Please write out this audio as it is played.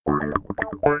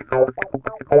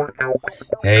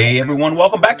Hey everyone,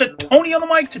 welcome back to Tony on the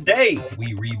Mic. Today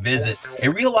we revisit a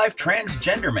real-life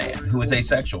transgender man who is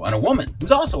asexual and a woman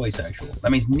who's also asexual.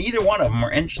 That means neither one of them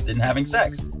are interested in having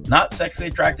sex, not sexually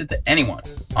attracted to anyone.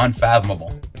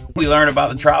 Unfathomable. We learn about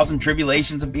the trials and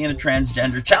tribulations of being a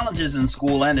transgender, challenges in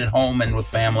school and at home and with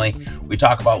family. We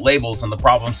talk about labels and the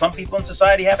problems some people in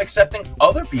society have accepting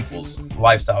other people's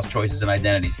lifestyles, choices, and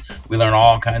identities. We learn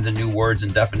all kinds of new words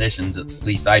and definitions, at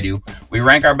least I do. We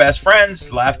rank our best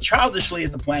friends, laugh childishly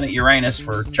at the planet Uranus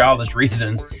for childish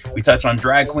reasons. We touch on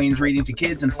drag queens reading to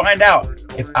kids and find out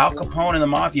if Al Capone and the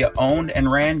mafia owned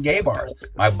and ran gay bars.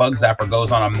 My bug zapper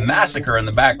goes on a massacre in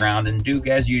the background, and Duke,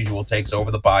 as usual, takes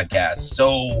over the podcast.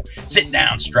 So sit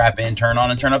down, strap in, turn on,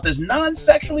 and turn up this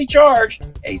non-sexually charged,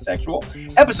 asexual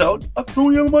episode of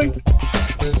Tony on the Mic.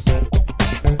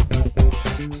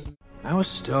 Our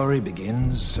story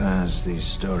begins, as these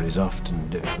stories often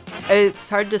do. It's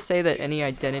hard to say that any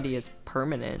identity is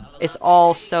permanent. It's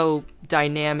all so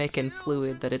dynamic and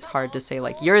fluid that it's hard to say,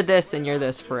 like, you're this and you're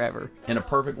this forever. In a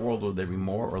perfect world, would there be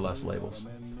more or less labels?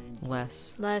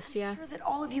 Less, yeah. That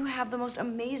all of you have the most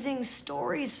amazing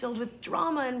stories filled with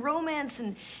drama and romance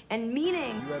and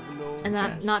meaning.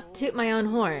 And not toot my own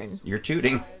horn, You're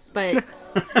tooting. but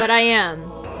I am.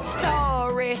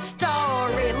 Story,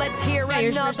 let's hear Yeah,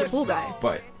 you're another supposed to pool guy.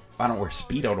 But if I don't wear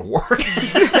Speedo to work,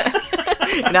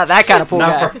 not that kind of pool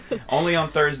guy. only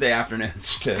on Thursday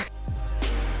afternoons.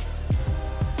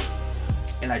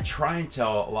 And I try and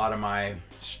tell a lot of my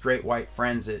straight white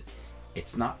friends that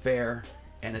it's not fair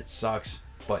and it sucks,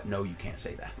 but no, you can't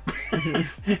say that.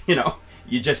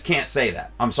 You just can't say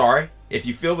that. I'm sorry. If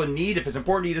you feel the need, if it's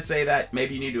important to you to say that,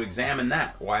 maybe you need to examine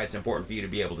that, why it's important for you to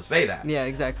be able to say that. Yeah,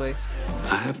 exactly.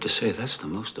 I have to say, that's the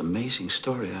most amazing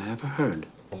story I ever heard.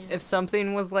 If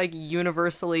something was, like,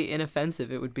 universally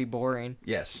inoffensive, it would be boring.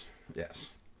 Yes.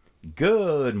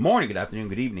 Good morning, good afternoon,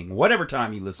 good evening, whatever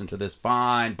time you listen to this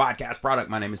fine podcast product.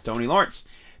 My name is Tony Lawrence.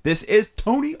 This is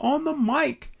Tony on the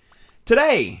Mic.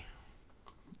 Today,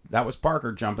 that was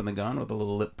Parker jumping the gun with a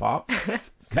little lip pop.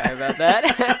 Sorry about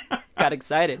that. Got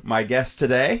excited. My guest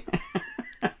today,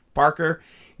 Parker,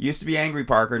 used to be Angry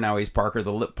Parker. Now he's Parker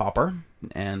the Lip Popper.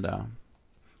 And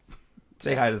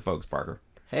say hi to the folks, Parker.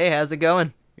 Hey, how's it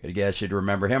going? I guess you'd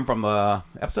remember him from the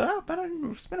episode.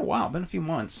 It's been a while. Been a few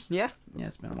months. Yeah,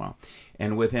 it's been a while.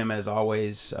 And with him, as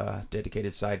always,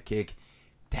 dedicated sidekick.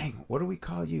 Dang, what do we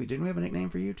call you? Didn't we have a nickname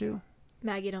for you too?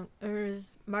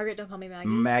 Margaret, don't call me Maggie.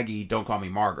 Maggie, don't call me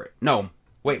Margaret. No,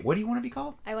 wait, what do you want to be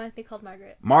called? I want to be called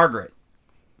Margaret. Margaret.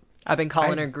 I've been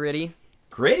calling her Gritty.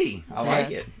 Gritty, I like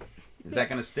it. Is that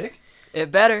going to stick? It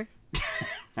better.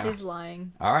 He's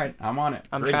lying. All right, I'm on it.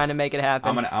 I'm Gritty. trying to make it happen.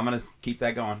 I'm gonna keep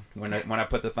that going. When I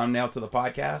put the thumbnail to the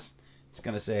podcast, it's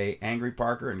gonna say Angry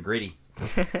Parker and Gritty.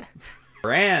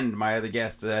 And my other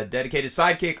guest, dedicated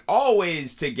sidekick,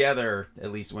 always together,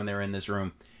 at least when they're in this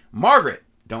room, Margaret.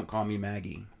 Don't call me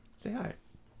Maggie. Say hi.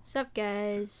 Sup,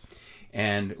 guys?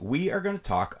 And we are going to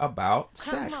talk about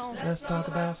sex. Let's talk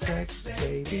about sex,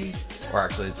 baby. Or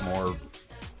actually, it's more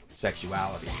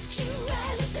sexuality. Gender.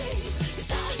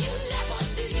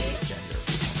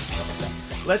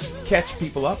 Let's catch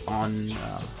people up on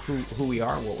who we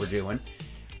are, what we're doing.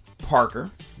 Parker,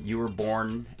 you were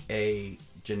born a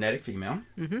genetic female,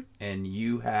 and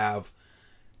you have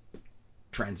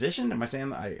transitioned. Am I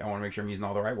saying that? I want to make sure I'm using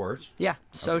all the right words. Yeah,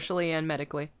 socially and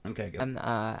medically. Okay, good.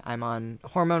 I'm on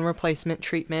hormone replacement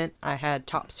treatment. I had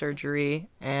top surgery,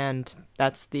 and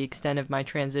that's the extent of my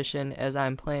transition as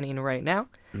I'm planning right now.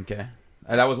 Okay.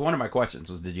 That was one of my questions,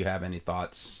 was did you have any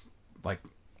thoughts, like,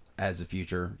 as a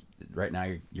future? Right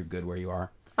now, you're good where you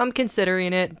are? I'm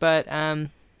considering it, but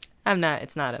I'm not.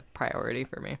 It's not a priority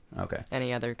for me. Okay.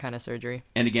 Any other kind of surgery.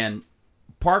 And again,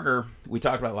 Parker, we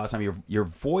talked about it last time. Your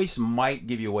voice might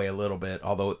give you away a little bit,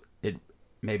 although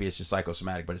maybe it's just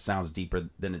psychosomatic, but it sounds deeper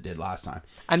than it did last time.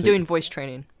 I'm doing voice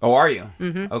training. Oh, are you?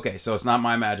 Mm-hmm. Okay, so it's not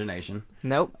my imagination.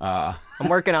 Nope. I'm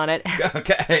working on it.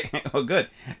 Okay. Oh, good.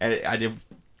 And I did,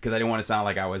 because I didn't want to sound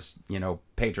like I was,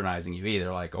 patronizing you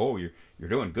either. Like, oh, you're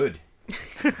doing good.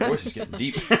 Your voice is getting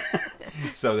deep.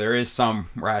 So there is some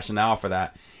rationale for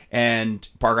that. And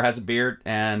Parker has a beard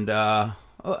and,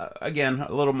 again,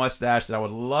 a little mustache that I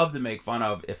would love to make fun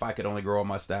of if I could only grow a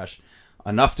mustache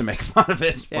enough to make fun of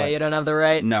it. Yeah, you don't have the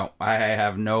right. No, I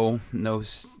have no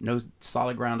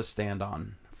solid ground to stand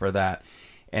on for that.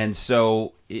 And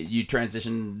so you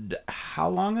transitioned how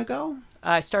long ago?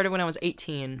 I started when I was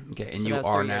 18. Okay, and so you that was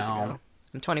are 3 years now? ago.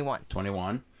 I'm 21.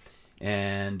 21.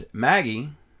 And Maggie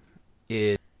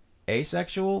is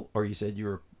asexual, or you said you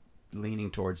were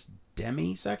leaning towards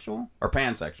demisexual or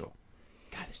pansexual?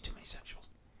 God, there's too many sexuals.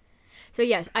 So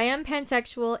yes, I am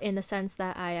pansexual in the sense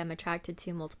that I am attracted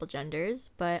to multiple genders,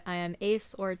 but I am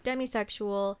ace or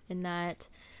demisexual in that,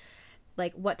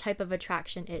 like, what type of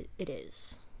attraction it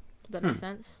is. Does that make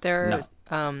sense? There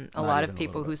are a lot of even a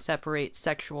people little who bit. separate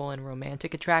sexual and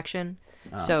romantic attraction.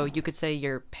 So you could say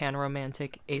you're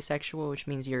panromantic asexual, which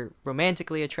means you're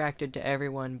romantically attracted to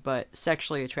everyone but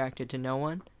sexually attracted to no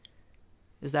one.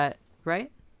 Is that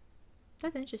right?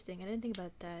 That's interesting. I didn't think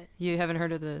about that. You haven't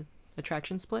heard of the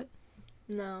attraction split?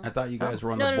 No. I thought you guys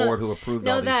were on No, the no, board no. who approved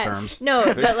No, all that. these terms. No,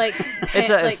 but like,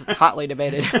 It's hotly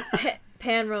debated.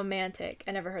 panromantic.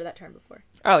 I never heard that term before.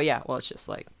 Oh yeah, well it's just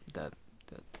like the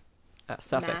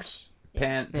suffix.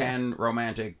 Mash. Pan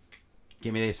romantic.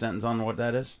 Give me a sentence on what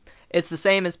that is. It's the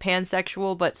same as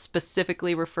pansexual, but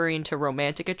specifically referring to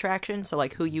romantic attraction. So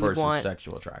like who you would Versus want.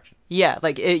 sexual attraction. Yeah,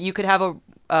 like you could have a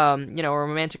a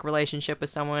romantic relationship with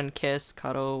someone, kiss,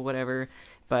 cuddle, whatever,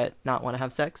 but not want to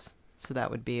have sex. So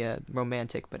that would be a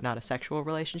romantic but not a sexual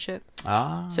relationship.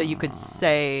 Ah. So you could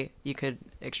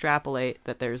extrapolate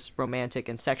that there's romantic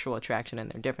and sexual attraction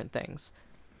and they're different things.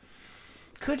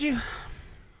 Could you?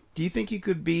 Do you think you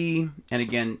could be? And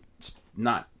again,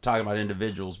 not talking about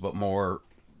individuals, but more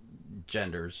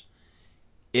genders.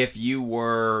 If you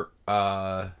were,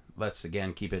 let's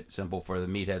again keep it simple for the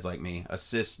meatheads like me, a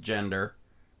cisgender.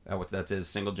 What that is,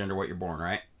 single gender, what you're born,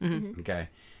 right? Mm-hmm. Okay.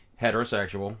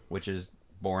 Heterosexual, which is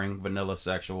boring, vanilla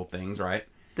sexual things, right?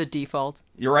 The default.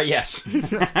 You're right. Yes,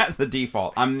 the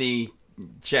default. I'm the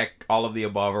check all of the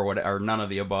above or whatever, or none of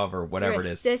the above or whatever You're it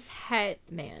a is. cis-het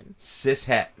man.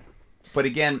 Cis-het. But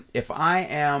again, if I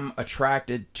am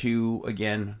attracted to,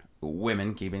 again,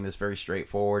 women, keeping this very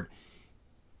straightforward,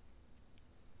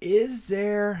 is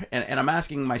there, and I'm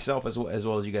asking myself as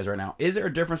well as you guys right now, is there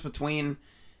a difference between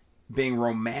being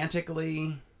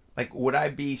romantically, like, would I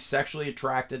be sexually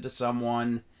attracted to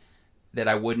someone that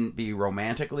I wouldn't be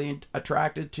romantically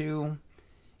attracted to?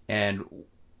 And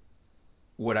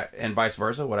and vice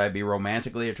versa, would I be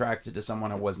romantically attracted to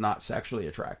someone I was not sexually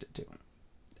attracted to?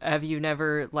 Have you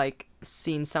never like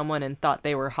seen someone and thought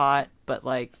they were hot, but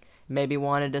like maybe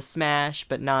wanted to smash,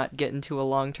 but not get into a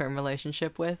long-term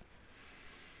relationship with?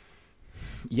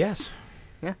 Yes.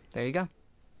 Yeah, there you go.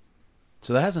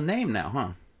 So that has a name now, huh?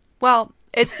 Well,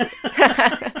 it's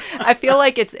I feel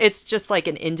like it's just like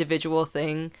an individual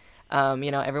thing.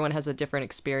 Everyone has a different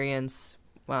experience.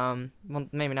 Well,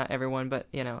 maybe not everyone, but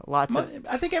lots of.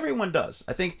 I think everyone does.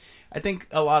 I think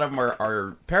a lot of them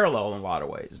are parallel in a lot of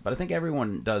ways, but I think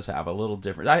everyone does have a little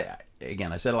different. I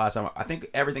said it last time. I think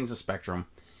everything's a spectrum,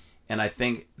 and I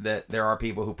think that there are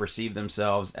people who perceive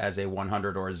themselves as a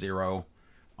 100 or a 0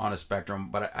 on a spectrum,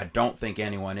 but I don't think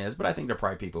anyone is. But I think there are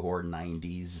probably people who are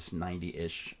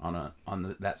 90-ish on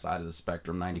that side of the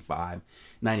spectrum, 95,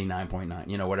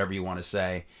 99.9, whatever you want to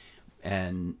say,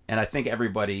 and I think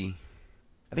everybody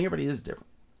is different.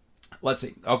 Let's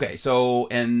see. Okay, so,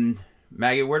 and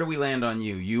Maggie, where do we land on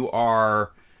you? You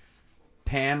are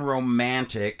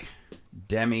pan-romantic,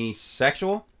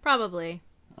 demisexual? Probably.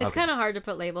 It's Okay. kind of hard to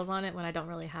put labels on it when I don't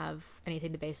really have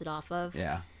anything to base it off of.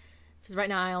 Yeah. Because right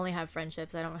now I only have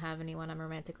friendships. I don't have anyone I'm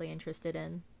romantically interested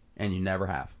in. And you never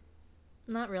have.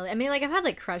 Not really. I mean, like, I've had,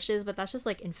 like, crushes, but that's just,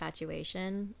 like,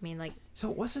 infatuation. I mean, like... So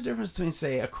what's the difference between,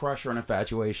 say, a crush or an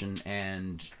infatuation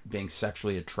and being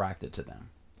sexually attracted to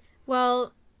them?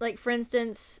 Well, like, for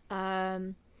instance, I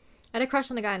had a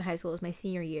crush on a guy in high school. It was my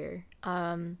senior year.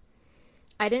 I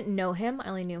didn't know him. I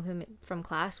only knew him from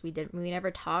class. We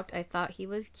never talked. I thought he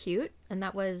was cute, and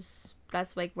that's,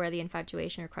 like, where the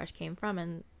infatuation or crush came from,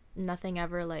 and nothing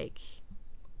ever, like,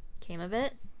 came of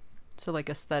it. So like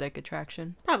aesthetic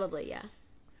attraction. Probably, yeah.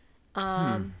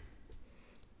 I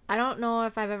don't know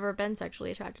if I've ever been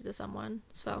sexually attracted to someone.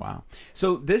 So Wow.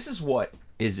 So this is what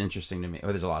is interesting to me.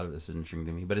 There's a lot of this is interesting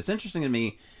to me, but it's interesting to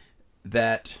me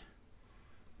that,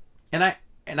 and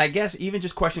I guess even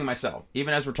just questioning myself,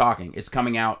 even as we're talking, it's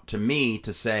coming out to me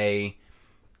to say,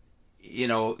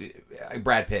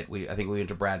 Brad Pitt. I think we went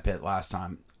to Brad Pitt last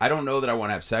time. I don't know that I want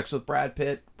to have sex with Brad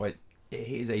Pitt, but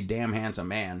he's a damn handsome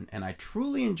man, and I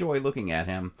truly enjoy looking at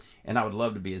him, and I would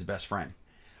love to be his best friend.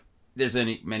 There's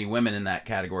many women in that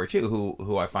category too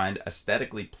who I find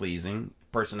aesthetically pleasing,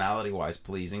 personality-wise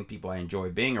pleasing, people I enjoy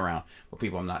being around, but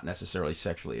people I'm not necessarily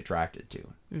sexually attracted to.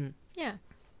 Mm-hmm. yeah.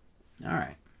 All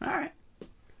right.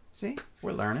 See,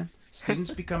 we're learning.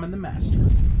 Students becoming the master.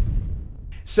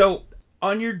 So,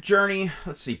 on your journey,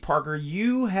 let's see, Parker,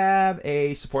 you have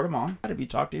a supportive mom. Have you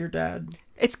talked to your dad?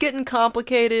 It's getting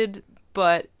complicated,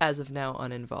 but as of now,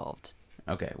 uninvolved.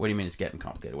 Okay, what do you mean it's getting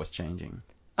complicated? What's changing?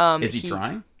 Is he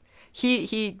trying?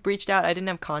 He reached out. I didn't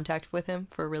have contact with him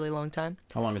for a really long time.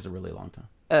 How long is a really long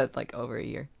time? Like over a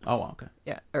year. Oh, well, okay.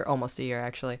 Yeah, or almost a year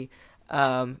actually.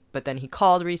 But then he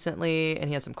called recently and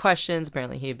he had some questions.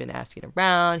 Apparently he had been asking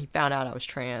around. He found out I was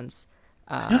trans.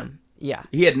 Yeah.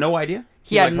 He had no idea?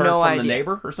 He had heard no from idea. the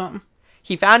neighbor or something?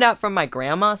 He found out from my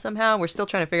grandma somehow. We're still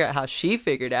trying to figure out how she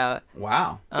figured out.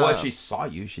 Wow. Well, if she saw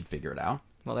you, she'd figure it out.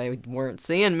 Well, they weren't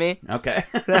seeing me. Okay.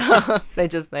 They have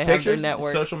their Pictures?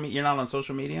 network. You're not on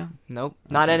social media? Nope.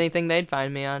 Not anything they'd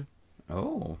find me on.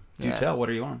 Oh. Do Yeah. tell. What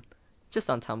are you on? Just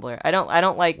on Tumblr. I don't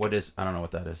like... I don't know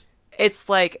what that is. It's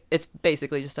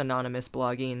basically just anonymous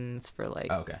blogging. It's for like...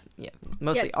 Oh, okay. Yeah.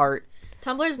 Mostly Yeah. art.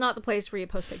 Tumblr is not the place where you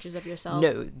post pictures of yourself.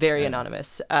 No, very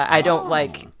anonymous. I don't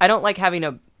like having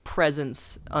a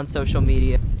presence on social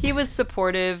media. He was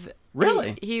supportive.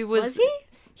 Really? He was. Was he?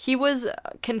 He was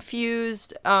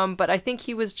confused, but I think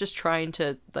he was just trying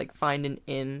to like find an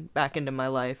in back into my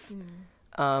life.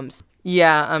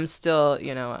 Yeah, I'm still,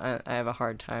 I have a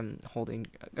hard time holding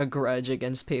a grudge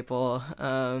against people.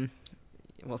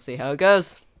 We'll see how it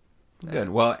goes. Good.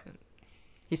 Well,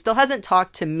 He still hasn't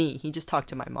talked to me. He just talked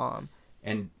to my mom.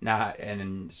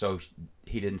 so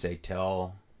he didn't say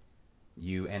tell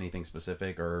you anything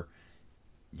specific, or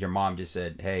your mom just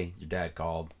said, "Hey, your dad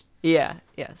called." Yeah.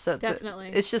 So Definitely.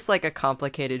 it's just like a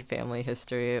complicated family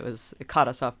history. It caught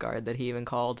us off guard that he even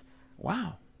called.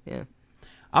 Wow. Yeah.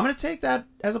 I'm going to take that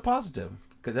as a positive,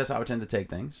 because that's how I tend to take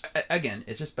things. Again,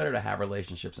 it's just better to have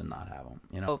relationships than not have them,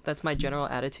 Oh, that's my general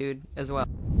attitude as well.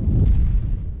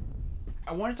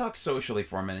 I want to talk socially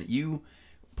for a minute. You,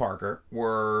 Parker,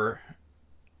 were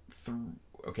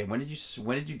okay. When did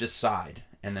you decide,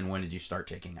 and then when did you start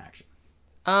taking action?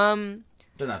 Doesn't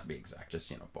have to be exact,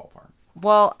 just ballpark.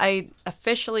 Well, I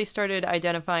officially started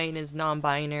identifying as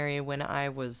non-binary when I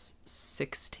was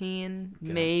 16,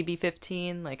 maybe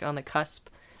 15, like on the cusp.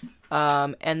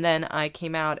 And then I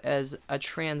came out as a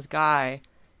trans guy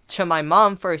to my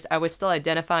mom first. I was still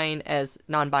identifying as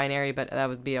non-binary, but that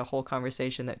would be a whole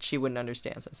conversation that she wouldn't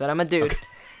understand. So I said, I'm a dude.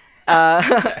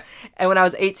 Okay. And when I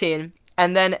was 18,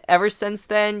 and then ever since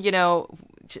then,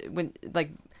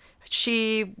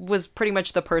 she was pretty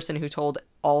much the person who told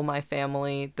all my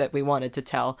family that we wanted to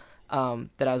tell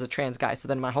that I was a trans guy. So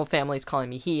then my whole family's calling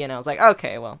me he, and I was like,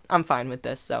 okay, well, I'm fine with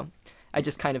this. So I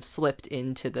just kind of slipped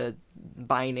into the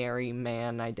binary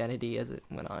man identity as it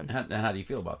went on. How do you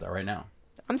feel about that right now?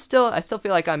 I still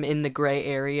feel like I'm in the gray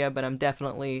area, but I'm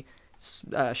definitely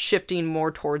shifting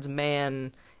more towards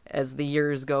man as the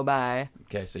years go by.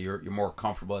 Okay, so you're more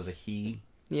comfortable as a he?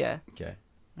 Yeah. Okay.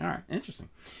 All right, interesting.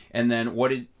 And then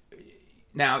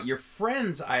now your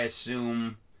friends, I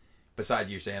assume, besides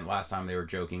you saying last time they were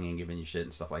joking and giving you shit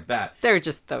and stuff like that. They're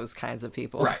just those kinds of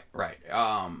people. Right.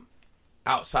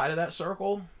 Outside of that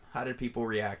circle, how did people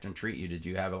react and treat you? Did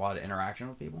you have a lot of interaction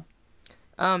with people?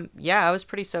 Yeah, I was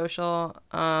pretty social.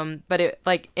 But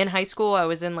in high school, I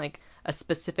was in like a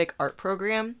specific art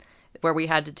program where we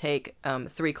had to take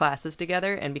 3 classes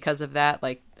together, and because of that,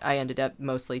 like I ended up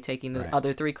mostly taking the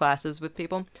other 3 classes with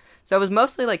people. So it was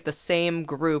mostly like the same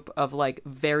group of like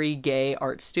very gay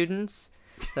art students.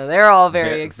 So they're all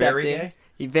very accepting. Very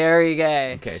gay? Very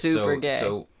gay. Okay, super gay.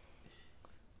 So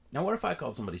now what if I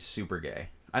called somebody super gay?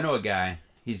 I know a guy,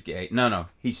 he's gay. No,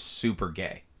 he's super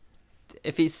gay.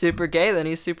 If he's super gay, then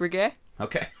he's super gay.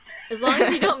 Okay. As long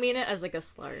as you don't mean it as like a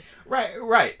slur.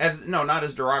 Right. Not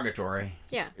as derogatory.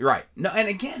 Yeah. Right. No, and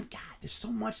again, God, there's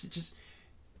so much that just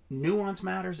nuance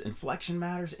matters, inflection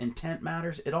matters, intent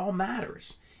matters. It all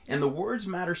matters. And the words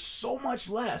matter so much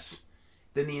less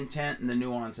than the intent and the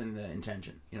nuance and the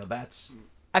intention. That's...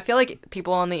 I feel like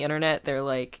people on the internet,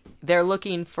 they're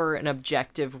looking for an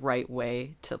objective right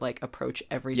way to like approach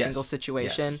every single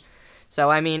situation. Yes. So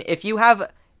I mean, if you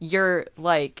have your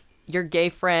gay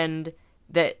friend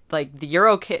that like they're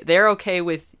okay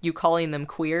with you calling them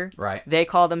queer, right? They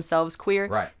call themselves queer,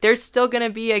 right? There's still gonna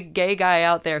be a gay guy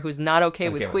out there who's not okay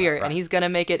with queer, and he's gonna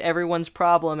make it everyone's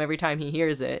problem every time he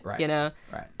hears it, right?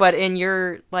 Right. But in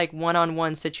your like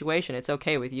one-on-one situation, it's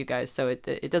okay with you guys, so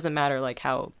it doesn't matter like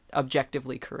how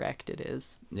objectively correct it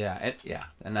is. Yeah,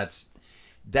 and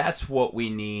that's what we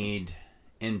need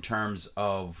in terms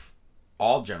of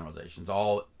all generalizations,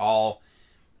 all.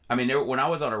 I mean, when I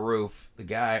was on a roof,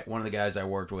 one of the guys I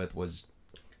worked with was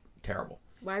terrible.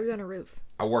 Why were you on a roof?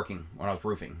 Working when I was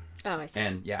roofing. Oh, I see.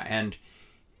 And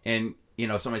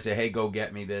somebody say, "Hey, go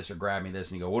get me this or grab me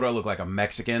this," and you go, "What do I look like, a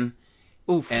Mexican?"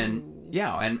 Oof. And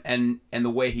and the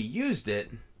way he used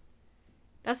it.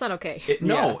 That's not okay.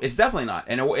 No, it's definitely not,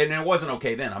 and it wasn't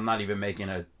okay then. I'm not even making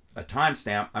a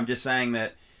timestamp. I'm just saying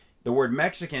that the word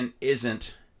Mexican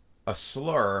isn't a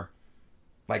slur.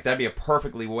 Like, that'd be a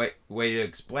perfectly way to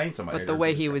explain somebody. But the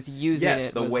way he was using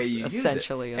it the was way you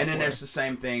essentially use it. And then there's the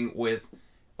same thing with,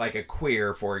 like, a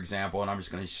queer, for example, and I'm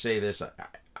just going to say this.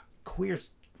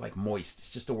 Queer's, like moist. It's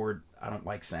just a word I don't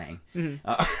like saying.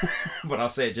 Mm-hmm. But I'll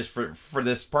say it just for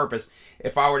this purpose.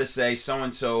 If I were to say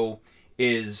so-and-so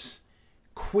is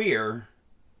queer,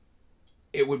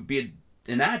 it would be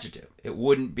an adjective. It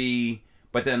wouldn't be,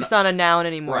 but then... It's not a noun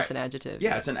anymore, right. It's an adjective.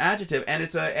 Yeah, it's an adjective, and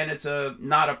it's a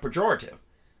not a pejorative.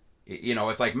 You know,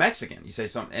 it's like Mexican. You say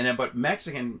something, but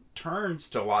Mexican turns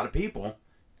to a lot of people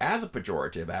as a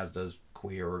pejorative, as does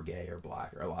queer or gay or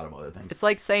black or a lot of other things. It's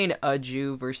like saying a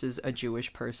Jew versus a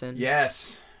Jewish person.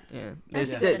 Yes. Yeah. That's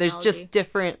a good There's analogy. just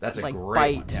different That's a like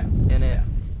great bite one, yeah. in it.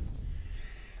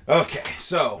 Yeah. Okay,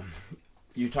 so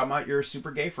you talking about your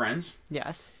super gay friends.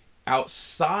 Yes.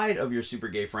 Outside of your super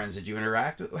gay friends that you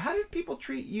interact with, how did people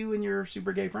treat you and your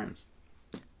super gay friends?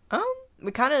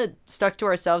 We kind of stuck to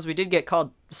ourselves. We did get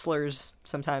called slurs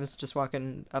sometimes just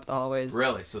walking up the hallways.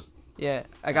 Really? So Yeah,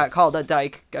 I got called a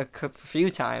dyke a few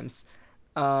times.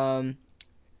 And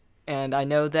I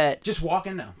know that... just walk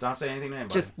in now. Don't say anything to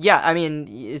anybody. Yeah, I mean,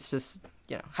 it's just,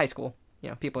 high school.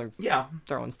 People are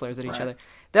throwing slurs at each Right. other.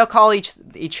 They'll call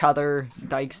each other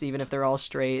dykes, even if they're all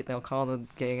straight. They'll call the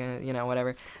gay guy,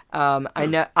 whatever. I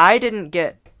know I didn't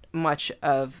get much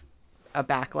of a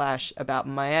backlash about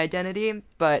my identity,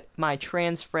 but my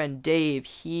trans friend Dave,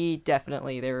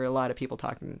 there were a lot of people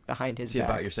talking behind his Is he back.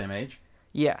 about your same age?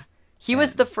 Yeah. He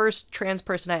was the first trans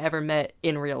person I ever met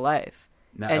in real life.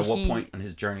 Now, And at what point in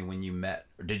his journey when you met?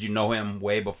 Or did you know him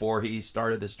way before he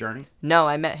started this journey? No,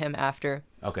 I met him after.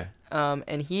 Okay.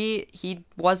 And he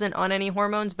wasn't on any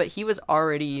hormones, but he was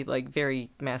already like very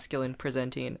masculine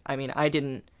presenting. I mean, I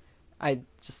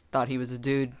just thought he was a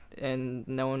dude, and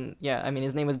no one. Yeah, I mean,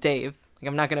 his name was Dave. Like,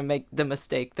 I'm not gonna make the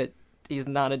mistake that he's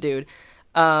not a dude.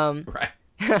 Right.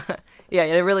 Yeah, he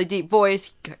had a really deep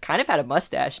voice. He kind of had a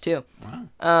mustache too.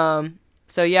 Wow.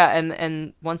 So yeah,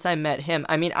 and once I met him,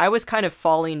 I mean, I was kind of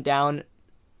falling down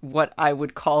what I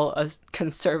would call a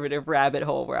conservative rabbit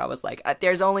hole, where I was like,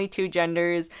 there's only two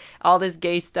genders, all this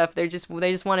gay stuff, they just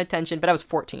want attention. But I was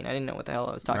 14, I didn't know what the hell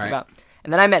I was talking about.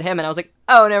 And then I met him, and I was like,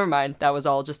 oh, never mind, that was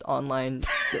all just online.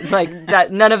 Like,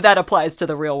 that, none of that applies to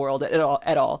the real world at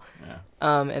all.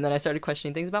 Yeah. And then I started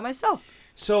questioning things about myself.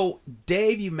 So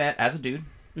Dave, you met as a dude.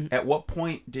 Mm-hmm. At what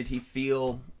point did he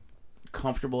feel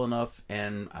comfortable enough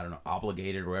and, I don't know,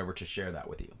 obligated or whatever to share that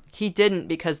with you? He didn't,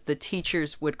 because the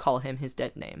teachers would call him his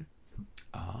dead name.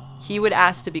 Oh. He would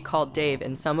ask to be called Dave,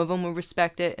 and some of them would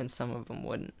respect it, and some of them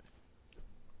wouldn't.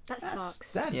 That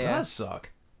sucks. That does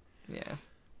suck. Yeah.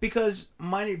 Because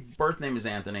my birth name is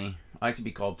Anthony. I like to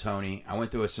be called Tony. I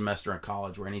went through a semester in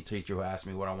college where any teacher who asked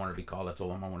me what I wanted to be called, I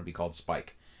told them I want to be called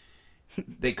Spike.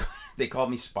 They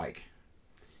called me Spike.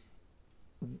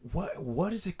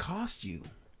 What does it cost you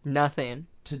Nothing.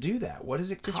 to do that? What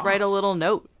does it cost? Just write a little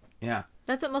note. Yeah.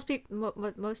 That's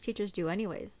what most teachers do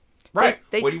anyways. Right.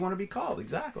 They- What do you want to be called?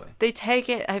 Exactly. They take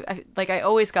it, I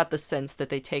always got the sense that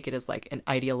they take it as like an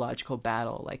ideological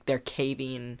battle. Like they're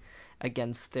caving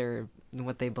against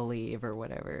what they believe or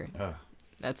whatever. Ugh.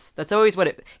 That's always what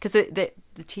it, because the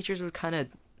teachers would kind of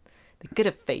get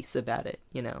a face about it,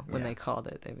 when they called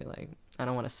it. They'd be like, I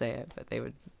don't want to say it, but they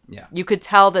would. Yeah. You could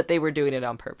tell that they were doing it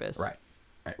on purpose. Right.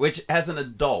 Which, as an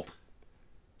adult,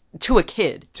 To a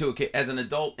kid. as an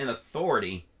adult in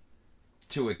authority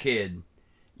to a kid,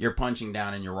 you're punching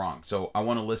down and you're wrong. So I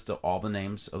want a list of all the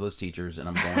names of those teachers, and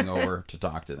I'm going over to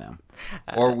talk to them.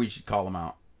 Or we should call them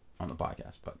out on the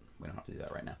podcast, but we don't have to do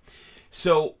that right now.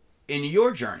 So in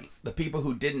your journey, the people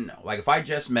who didn't know, like if I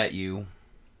just met you,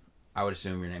 I would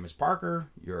assume your name is Parker,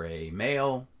 you're a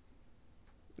male.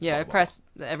 Yeah, Blah,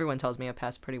 everyone tells me I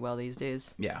pass pretty well these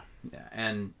days. Yeah.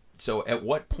 And so at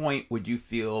what point would you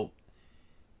feel,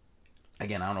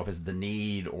 again, I don't know if it's the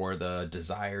need or the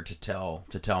desire to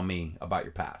tell me about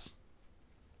your past?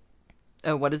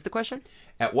 What is the question?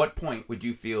 At what point would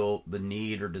you feel the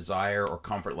need or desire or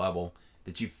comfort level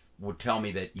that you would tell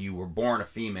me that you were born a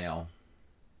female?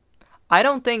 I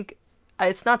don't think,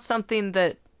 it's not something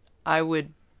that I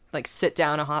would like sit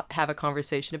down and have a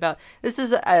conversation about. This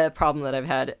is a problem that I've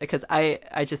had, because I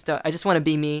just want to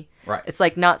be me. Right. It's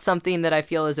like not something that I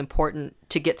feel is important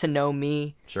to get to know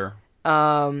me. Sure.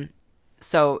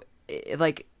 So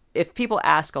like if people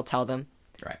ask, I'll tell them.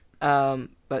 Right.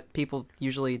 But people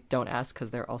usually don't ask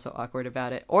because they're also awkward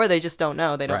about it, or they just don't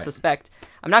know. They don't Right. suspect.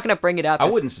 I'm not going to bring it up. I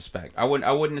wouldn't suspect. I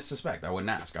wouldn't suspect. I wouldn't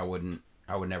ask. I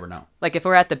would never know. Like if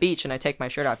we're at the beach and I take my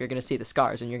shirt off, you're going to see the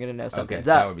scars and you're going to know something's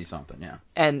up. That would be something, yeah.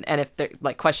 And if there,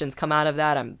 like questions come out of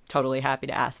that, I'm totally happy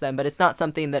to ask them. But it's not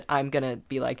something that I'm going to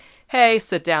be like, hey,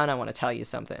 sit down, I want to tell you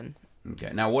something.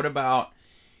 Okay. Now, what about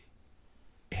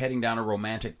heading down a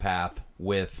romantic path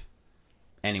with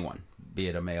anyone, be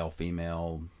it a male,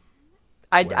 female?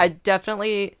 I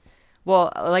definitely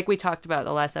Well, like we talked about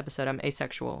the last episode, I'm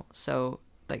asexual, so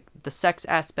like the sex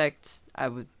aspect, I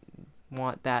would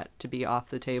want that to be off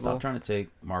the table. Stop trying to take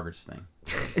Margaret's thing.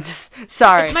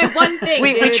 Sorry. It's my one thing,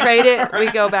 we dude. trade it.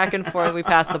 We go back and forth. We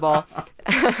pass the ball.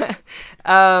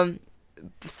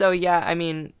 So yeah, I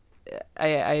mean,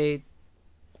 I'd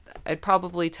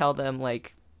probably tell them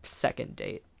like second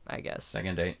date, I guess.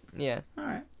 Second date? Yeah. All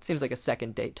right. Seems like a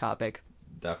second date topic.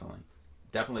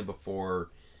 Definitely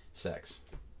before sex.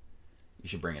 You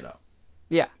should bring it up.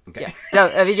 Yeah. Okay. Yeah. No,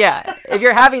 I mean, yeah. If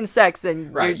you're having sex,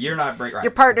 then Right. You're not right.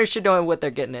 Your partner should know what they're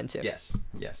getting into. Yes.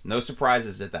 No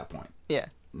surprises at that point. Yeah.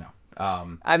 No.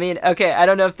 I mean, okay. I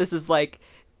don't know if this is like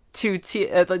too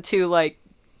like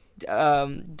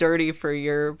dirty for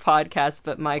your podcast,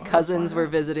 but my cousins were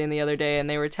visiting the other day and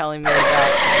they were telling me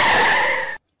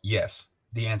about. Yes.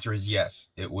 The answer is yes.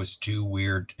 It was too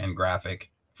weird and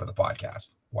graphic for the podcast.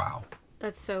 Wow.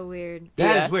 That's so weird.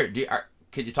 That is weird.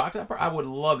 Could you talk to that person? I would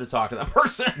love to talk to that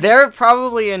person. They're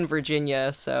probably in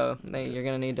Virginia, so you're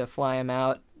gonna need to fly them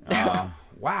out.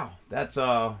 Wow, that's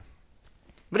But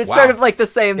it's sort of like the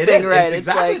same thing, right? It's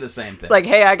exactly like, the same thing. It's like,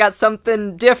 hey, I got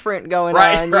something different going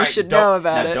on. You should know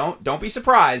about it. Don't be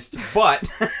surprised. But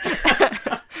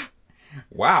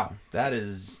wow, that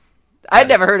is. I'd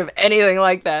never heard of anything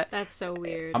like that. That's so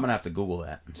weird. I'm gonna have to Google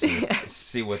that and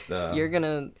see what the. You're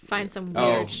gonna find some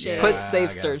weird shit. Put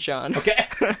safe search on. Okay.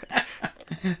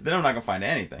 Then I'm not gonna find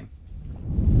anything.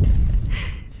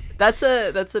 That's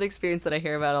an experience that I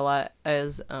hear about a lot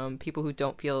as people who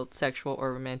don't feel sexual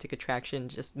or romantic attraction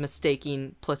just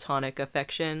mistaking platonic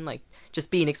affection, like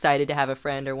just being excited to have a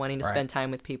friend or wanting to spend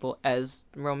time with people as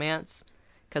romance.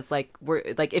 Because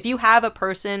if you have a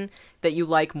person that you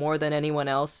like more than anyone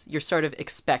else, you're sort of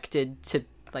expected to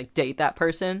like date that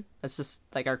person. That's just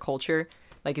like our culture.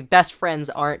 Like best friends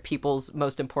aren't people's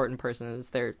most important person. It's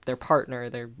their partner,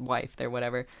 their wife, their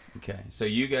whatever. Okay, so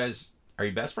you guys are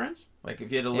you best friends? Like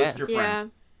if you had to list your friends,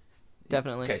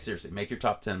 definitely. Okay, seriously, make your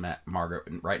top 10, Margaret.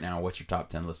 Right now, what's your top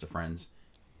 10 list of friends?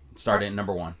 Start at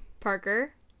number 1.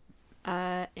 Parker,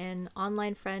 an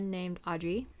online friend named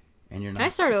Audrey. And you're not. Can I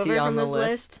start over from this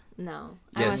list? No,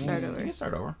 I want Yes, to start over. You can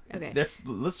start over. Okay.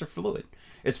 Lists are fluid.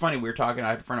 It's funny. We were talking. I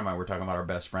had a friend of mine. We were talking about our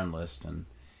best friend list, and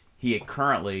he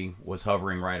currently was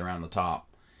hovering right around the top.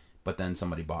 But then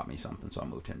somebody bought me something, so I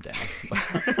moved him down.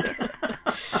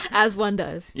 As one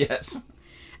does. Yes.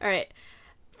 All right.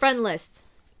 Friend list.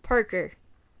 Parker.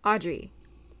 Audrey.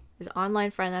 His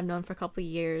online friend I've known for a couple of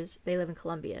years. They live in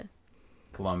Colombia.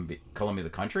 Colombia the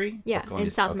country? Yeah, in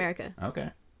South America. Okay.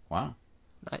 Wow.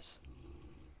 Nice.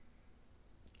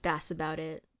 That's about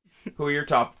it. Who are your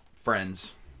top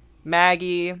friends?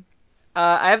 Maggie.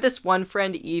 I have this one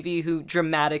friend, Evie, who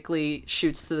dramatically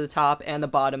shoots to the top and the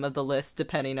bottom of the list,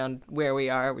 depending on where we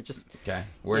are. We're just... Okay.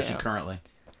 Where is she currently?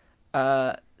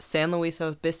 San Luis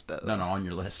Obispo. No, on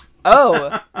your list.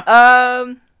 Oh,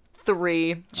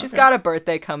 3. She's got a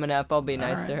birthday coming up. I'll be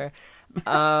nice to her.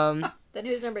 Then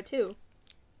who's number 2?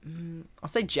 I'll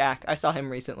say Jack. I saw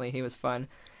him recently. He was fun.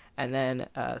 And then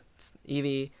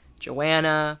Evie,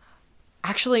 Joanna.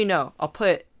 Actually, no. I'll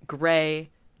put Gray,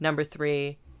 number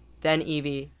 3, then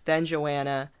Evie, then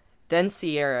Joanna, then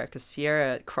Sierra, because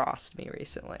Sierra crossed me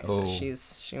recently. So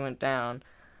she went down.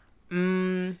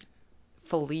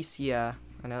 Felicia.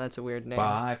 I know that's a weird name.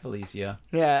 Bye, Felicia.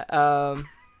 Yeah.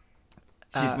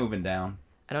 She's moving down.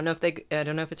 I don't know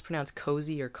if it's pronounced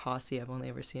cozy or cozy. I've only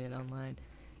ever seen it online,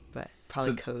 but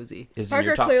probably cozy.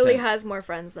 Parker clearly has more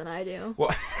friends than I do.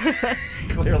 Well,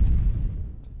 clearly.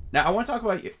 Now I want to talk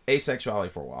about asexuality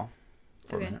for a while.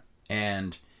 For a minute.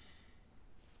 And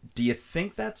do you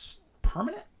think that's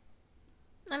permanent?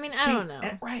 I mean, I don't know.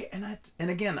 And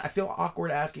again, I feel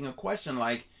awkward asking a question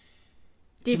like,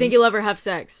 do you think you'll ever have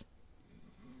sex?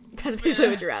 That's basically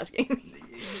what you're asking.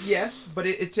 Yes, but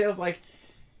it feels like,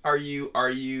 are you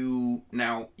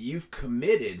now you've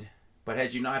committed, but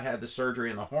had you not had the surgery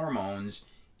and the hormones,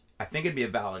 I think it'd be a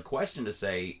valid question to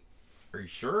say, are you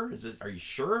sure? Are you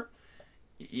sure?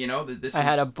 You know that this. I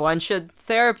had a bunch of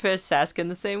therapists asking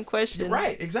the same question.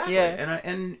 Right, exactly. Yeah.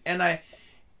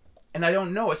 And I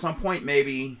don't know. At some point,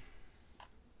 maybe,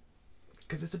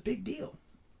 because it's a big deal.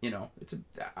 You know,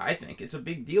 I think it's a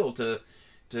big deal to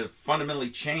fundamentally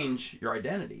change your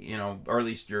identity. You know, or at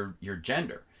least your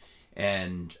gender.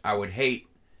 And I would hate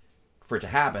for it to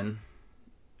happen,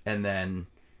 and then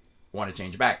want to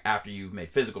change it back after you've made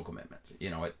physical commitments.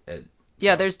 You know,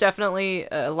 yeah, there's definitely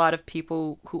a lot of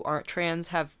people who aren't trans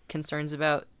have concerns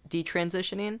about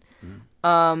detransitioning.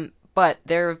 Mm-hmm. But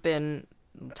there have been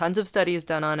tons of studies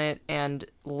done on it, and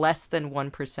less than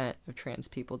 1% of trans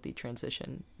people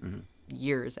detransition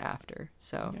years after.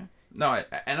 So yeah. No, I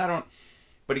don't.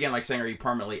 But again, like saying, are you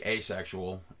permanently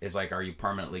asexual is like, are you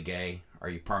permanently gay? Are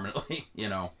you permanently,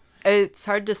 It's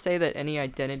hard to say that any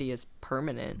identity is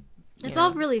permanent. It's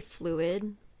all really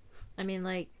fluid. I mean,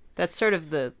 like... That's sort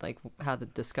of the, like, how the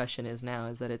discussion is now,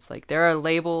 is that it's like, there are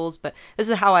labels, but this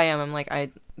is how I am. I'm like,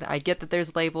 I get that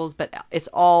there's labels, but it's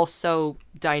all so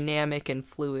dynamic and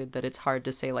fluid that it's hard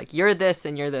to say, like, you're this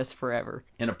and you're this forever.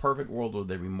 In a perfect world, would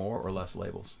there be more or less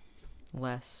labels?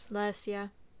 Less. Less, yeah.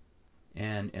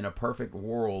 And in a perfect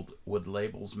world, would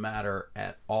labels matter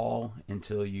at all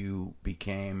until you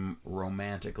became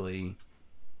romantically...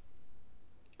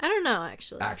 I don't know,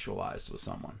 actually. Actualized with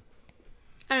someone?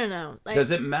 I don't know. Like, does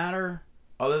it matter,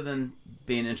 other than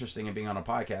being interesting and being on a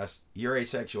podcast, your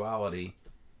asexuality,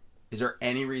 is there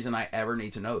any reason I ever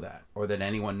need to know that? Or that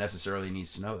anyone necessarily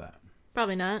needs to know that?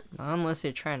 Probably not. Unless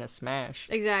you're trying to smash.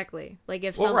 Exactly. Like,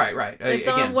 if right. If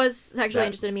someone was sexually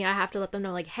interested in me, I have to let them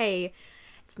know, like, hey...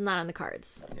 It's not on the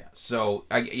cards. Yeah. So,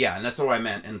 and that's what I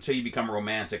meant. Until you become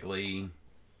romantically,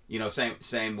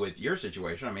 same with your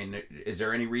situation. I mean, is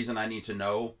there any reason I need to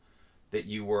know that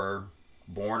you were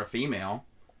born a female?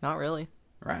 Not really.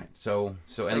 Right. So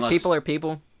it's unless like people are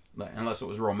people, unless it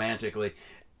was romantically.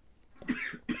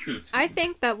 I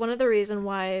think that one of the reasons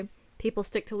why people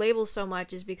stick to labels so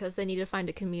much is because they need to find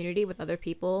a community with other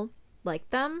people like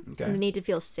them, and they need to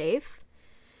feel safe.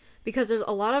 Because there's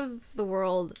a lot of the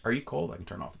world... Are you cold? I can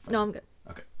turn off the fan. No, I'm good.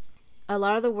 Okay. A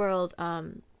lot of the world,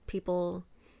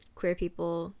 queer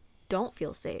people, don't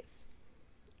feel safe.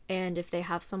 And if they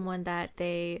have someone that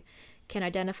they can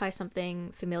identify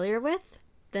something familiar with,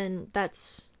 then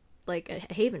that's like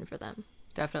a haven for them.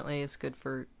 Definitely, it's good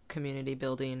for community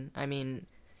building. I mean,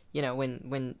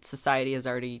 when society has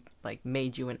already like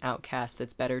made you an outcast,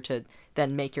 it's better to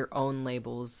then make your own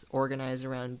labels, organize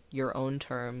around your own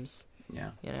terms.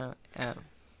 Yeah.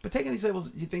 But taking these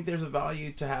labels, do you think there's a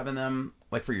value to having them,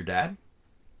 like, for your dad?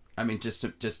 I mean, just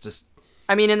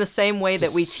I mean, in the same way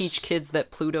that we teach kids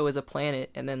that Pluto is a planet,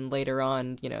 and then later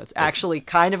on, it's actually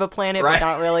kind of a planet, right, but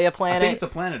not really a planet. I think it's a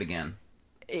planet again.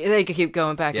 They could keep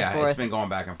going back and forth. Yeah, it's been going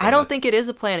back and forth. I don't think it is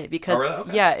a planet because,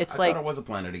 okay. I thought it was a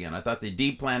planet again. I thought they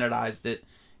deplanetized it,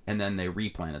 and then they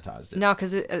replanetized it. No,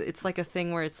 because it's like a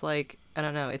thing where it's like, I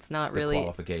don't know, it's not really...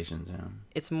 qualifications, yeah.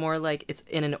 It's more like it's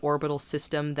in an orbital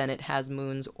system than it has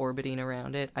moons orbiting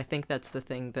around it. I think that's the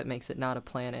thing that makes it not a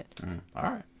planet. All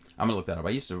right. I'm going to look that up. I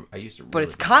used to but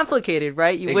it's complicated,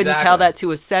 right? You wouldn't tell that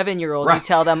to a 7-year-old. Right. You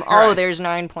tell them, right. There's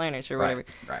 9 planets or whatever.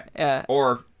 Right.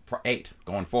 Or 8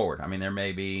 going forward. I mean, there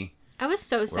may be... I was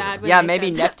so sad when they maybe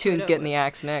said Neptune's getting the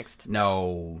axe next.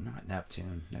 No, not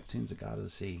Neptune. Neptune's the god of the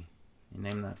sea. You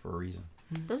named that for a reason.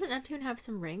 Doesn't Neptune have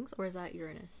some rings, or is that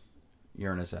Uranus?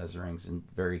 Uranus has rings, and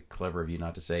very clever of you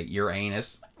not to say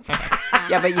Uranus.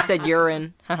 Yeah, but you said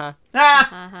urine. You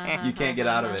can't get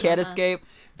out of it. Can't escape.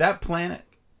 That planet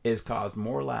has caused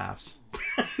more laughs.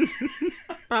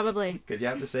 Probably. Because you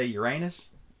have to say Uranus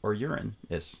or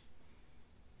Uranus.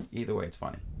 Either way, it's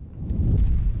funny.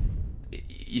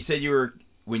 You said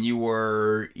when you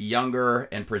were younger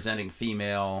and presenting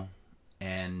female,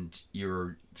 and you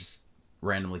were just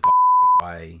randomly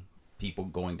by people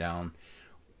going down.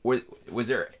 Was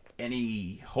there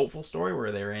any hopeful story?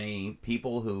 Were there any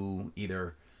people who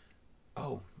either,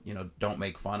 don't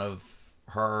make fun of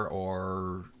her,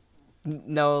 or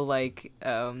no, like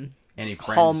any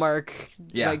friends? Hallmark,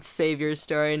 like savior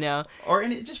story? No, or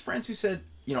any just friends who said,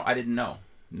 I didn't know,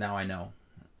 now I know,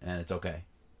 and it's okay.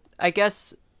 I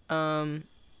guess, I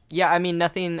mean,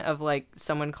 nothing of like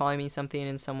someone calling me something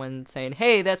and someone saying,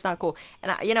 "Hey, that's not cool."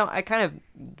 And I kind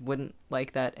of wouldn't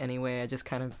like that anyway. I just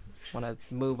kind of want to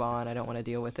move on. I don't want to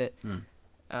deal with it.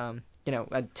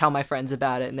 I'd tell my friends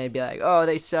about it, and they'd be like, "Oh,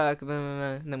 they suck," blah, blah,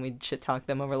 blah. And then we'd shit talk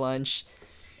them over lunch.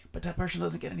 But that person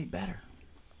doesn't get any better.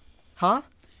 Huh?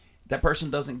 That person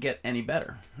doesn't get any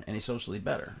better, any socially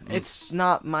better. It's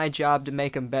not my job to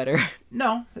make them better.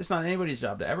 No, it's not anybody's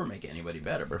job to ever make anybody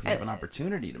better. But if you have an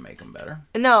opportunity to make them better,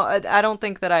 no, I don't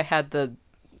think that I had the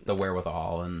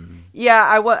wherewithal. And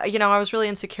I was really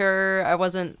insecure. I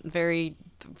wasn't very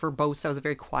verbose. I was a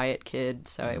very quiet kid,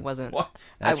 so it wasn't. Well,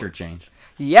 that's your change.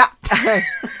 Yeah,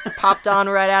 popped on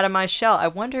right out of my shell. I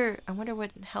wonder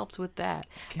what helped with that.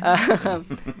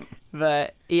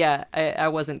 But yeah, I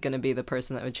wasn't going to be the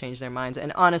person that would change their minds.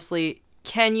 And honestly,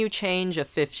 can you change a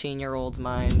 15-year-old's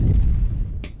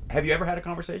mind? Have you ever had a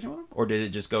conversation with them? Or did it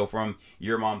just go from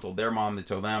your mom told their mom, they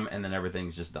told them, and then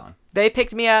everything's just done? They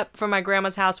picked me up from my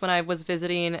grandma's house when I was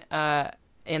visiting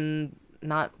in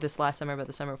not this last summer, but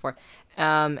the summer before.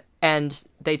 And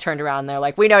they turned around and they're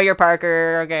like, "We know you're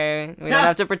Parker, okay? We don't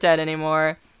have to pretend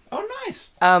anymore." Oh,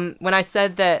 nice. When I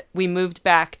said that we moved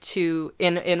back to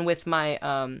in with my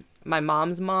my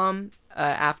mom's mom,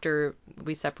 after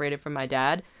we separated from my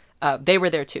dad, they were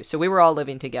there too. So we were all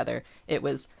living together. It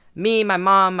was me, my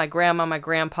mom, my grandma, my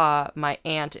grandpa, my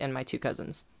aunt, and my 2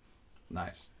 cousins.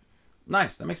 Nice.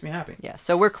 Nice. That makes me happy. Yeah,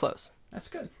 so we're close. That's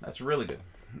good. That's really good.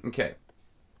 Okay.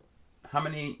 How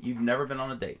many, you've never been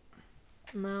on a date?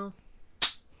 No.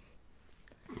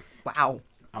 Wow.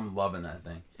 I'm loving that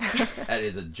thing. That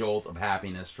is a jolt of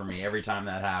happiness for me every time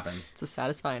that happens. It's a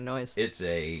satisfying noise. It's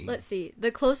a... Let's see.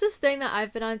 The closest thing that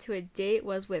I've been on to a date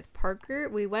was with Parker.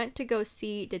 We went to go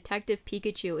see Detective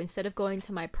Pikachu instead of going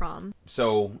to my prom.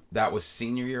 So that was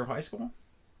senior year of high school?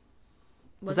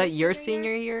 Was it that your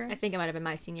senior year? I think it might have been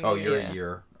my senior Oh, year. you're Yeah. a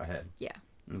year ahead. Yeah.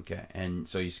 Okay. And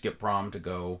so you skipped prom to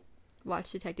go...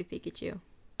 Watch Detective Pikachu.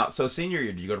 So senior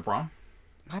year, did you go to prom?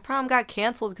 My prom got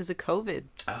canceled because of COVID.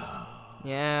 Oh.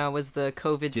 Yeah, it was the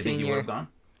COVID Do you senior. think you would have gone?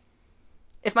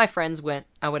 If my friends went,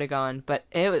 I would have gone, but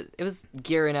it was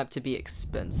gearing up to be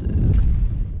expensive.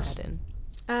 Aladdin.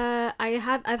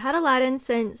 I've had Aladdin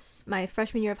since my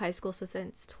freshman year of high school, so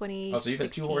since 2016. Oh, so you've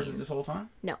had 2 horses this whole time?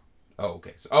 No. Oh,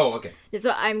 okay. Okay.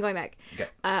 So I'm going back. Okay.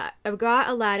 I got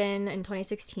Aladdin in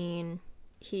 2016.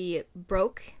 He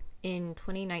broke in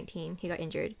 2019. He got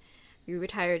injured. We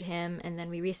retired him, and then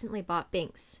we recently bought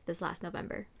Binks this last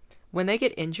November. When they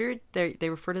get injured, they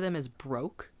refer to them as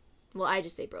broke. Well, I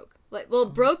just say broke.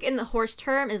 Broke in the horse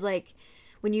term is like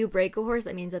when you break a horse,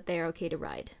 that means that they are okay to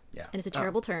ride. Yeah. And it's a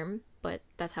terrible term, but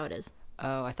that's how it is.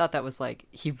 Oh, I thought that was like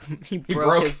he broke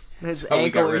broke, his so we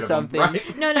got ankle or rid of him, something.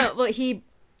 right? No, well,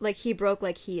 he broke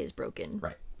like he is broken.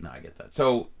 Right. No, I get that.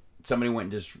 So somebody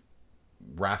went and just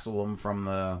wrestled him from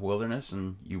the wilderness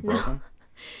and you broke him?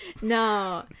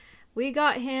 No, we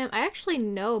got him. I actually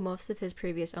know most of his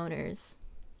previous owners.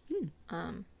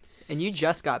 And you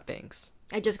just got Binks.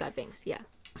 I just got Binks, yeah.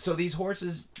 So these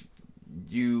horses,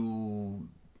 you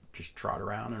just trot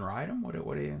around and ride them? What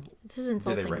do you... This is Do they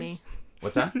insulting race? me.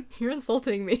 What's that? You're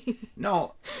insulting me.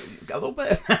 No, a little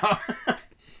bit.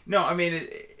 No, I mean,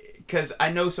 because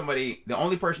I know somebody, the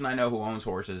only person I know who owns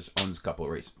horses owns a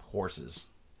couple of horses.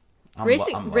 I'm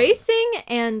loving Racing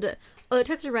and other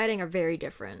types of riding are very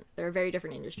different. They're very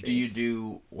different industries. Do you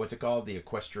do, what's it called? The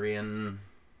equestrian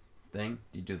thing?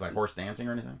 Do you do like horse dancing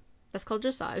or anything? That's called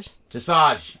dressage.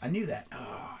 Dressage. I knew that. Oh,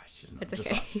 I should know. It's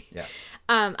okay. Dressage.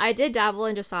 Yeah. I did dabble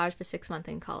in dressage for 6 months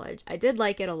in college. I did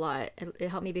like it a lot. It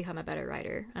helped me become a better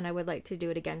rider, and I would like to do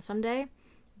it again someday.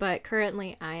 But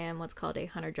currently, I am what's called a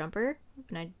hunter jumper,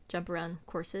 and I jump around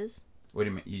courses. What do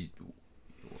you mean?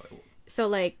 So,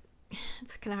 like,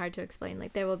 it's kind of hard to explain.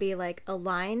 Like, there will be, like, a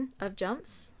line of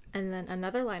jumps, and then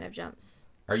another line of jumps.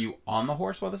 Are you on the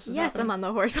horse while this is Yes, happening? I'm on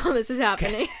the horse while this is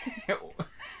happening.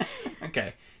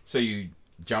 Okay. So you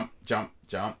jump,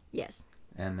 Yes.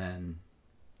 and then...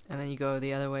 And then you go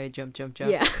the other way, jump.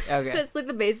 Yeah. Okay. That's, like,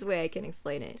 the basic way I can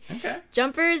explain it. Okay.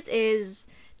 Jumpers is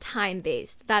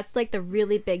time-based. That's, like, the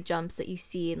really big jumps that you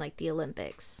see in, like, the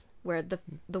Olympics, where the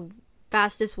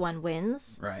fastest one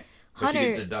wins. Right. But you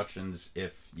get deductions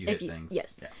if you hit things.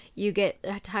 Yes. Yeah. You get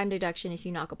a time deduction if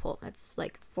you knock a pole. That's,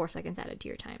 like, 4 seconds added to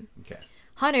your time. Okay.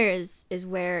 Hunters is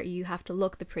where you have to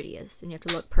look the prettiest, and you have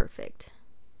to look perfect.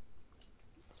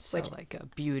 So like a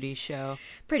beauty show.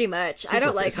 Pretty much. I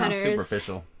don't like it sounds hunters.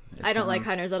 superficial. I don't like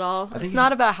hunters at all. It's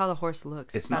not about how the horse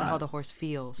looks. It's It's about not. how the horse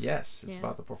feels. Yes, it's Yeah.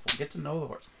 about the performance. Get to know the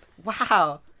horse.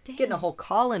 Wow. Damn. Getting a whole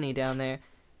colony down there.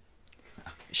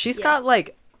 She's Yeah. got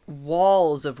like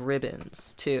walls of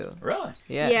ribbons too. Really?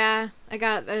 Yeah.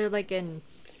 Yeah. They're like in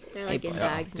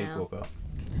bags Duke now. woke up.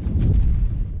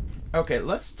 Okay,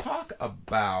 let's talk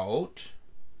about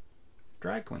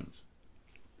drag queens.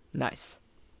 Nice.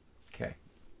 Okay.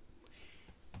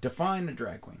 Define a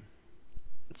drag queen.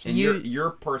 It's In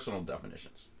your personal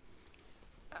definitions.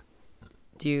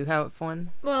 Do you have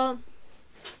one? Well,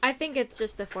 I think it's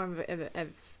just a form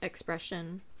of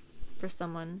expression for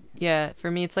someone. Yeah,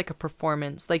 for me it's like a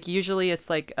performance. Like usually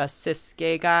it's like a cis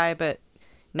gay guy, but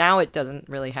now it doesn't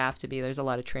really have to be. There's a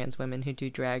lot of trans women who do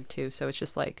drag too, so it's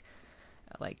just like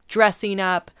dressing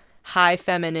up, high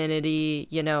femininity,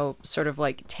 sort of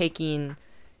like taking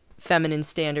feminine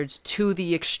standards to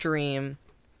the extreme,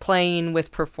 playing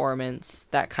with performance,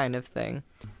 that kind of thing.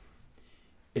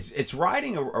 It's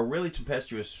riding a really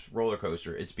tempestuous roller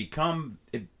coaster. It's become,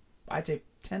 I'd say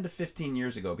 10 to 15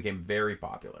 years ago, it became very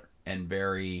popular and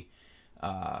very...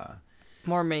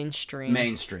 More mainstream.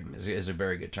 Mainstream is a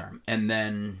very good term. And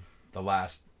then the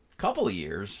last couple of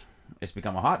years, it's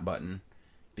become a hot button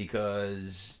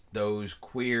because those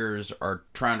queers are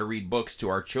trying to read books to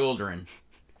our children.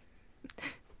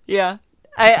 Yeah.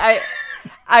 I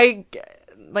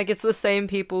like, it's the same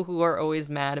people who are always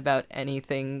mad about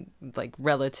anything like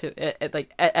relative,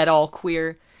 like at all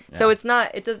queer. So it's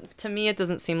not. It does to me. It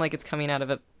doesn't seem like it's coming out of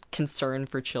a concern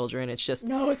for children. It's just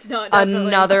No, it's not. Definitely.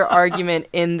 another argument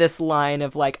in this line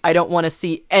of like, I don't want to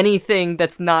see anything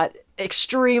that's not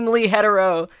extremely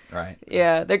hetero. Right.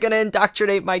 Yeah, they're gonna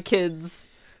indoctrinate my kids.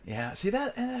 Yeah. See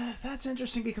that's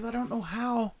interesting because I don't know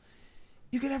how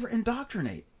you could ever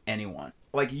indoctrinate anyone.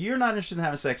 Like, you're not interested in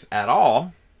having sex at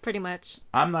all. Pretty much.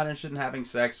 I'm not interested in having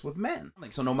sex with men.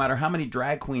 Like, so no matter how many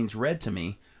drag queens read to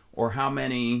me or how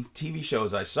many TV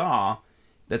shows I saw,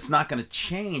 that's not going to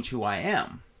change who I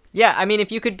am. Yeah, I mean,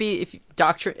 if you could be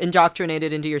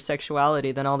indoctrinated into your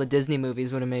sexuality, then all the Disney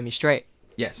movies would have made me straight.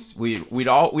 Yes, we'd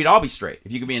all be straight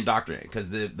if you could be indoctrinated,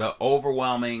 because the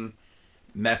overwhelming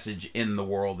message in the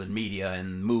world and media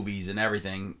and movies and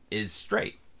everything is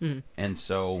straight. Mm-hmm. And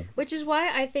so, which is why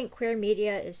I think queer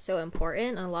media is so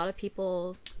important, and a lot of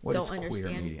people don't understand. What is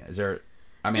queer media? Is there?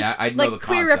 I mean, I know like the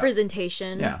queer concept.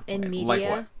 Representation in media. Like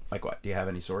what? Like what? Do you have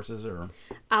any sources or?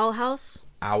 Owl House.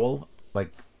 Owl,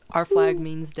 like. Our flag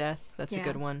means death. That's a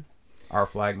good one. Our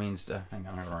flag means death. Hang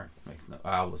on, all right.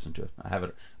 I'll listen to it. I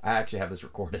actually have this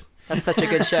recorded. That's such a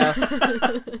good show.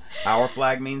 Our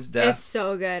flag means death. It's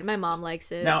so good. My mom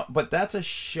likes it. Now, but that's a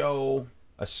show,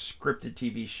 a scripted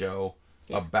TV show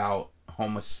about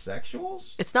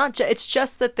homosexuals. It's not. It's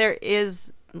just that there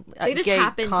is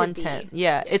gay content.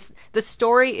 Yeah, it's the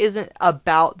story isn't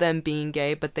about them being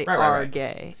gay, but they are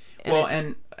gay.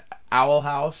 And Owl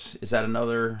House, is that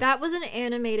another? That was an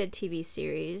animated TV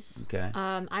series. Okay.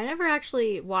 I never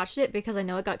actually watched it because I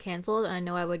know it got canceled and I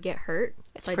know I would get hurt.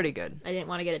 It's pretty good. I didn't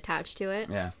want to get attached to it.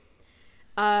 Yeah.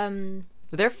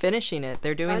 They're finishing it.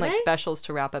 They're doing like specials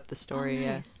to wrap up the story. Oh, nice.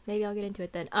 Yes. Maybe I'll get into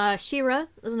it then. She-Ra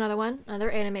is another one.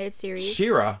 Another animated series.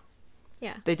 She-Ra?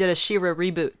 Yeah. They did a She-Ra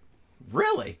reboot.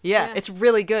 Really? Yeah, it's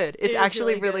really good. It's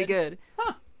actually really good.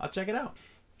 Huh. I'll check it out.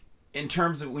 In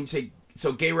terms of when you say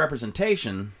gay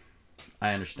representation,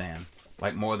 I understand.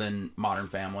 Like more than Modern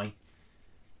Family.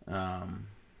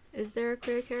 Is there a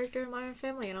queer character in Modern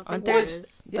Family? I don't think there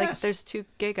is. Like, yes. There's two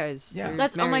gay guys. Yeah.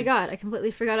 That's married. Oh my god! I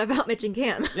completely forgot about Mitch and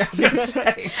Cam. Yeah, I was gonna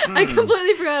say. I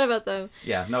completely forgot about them.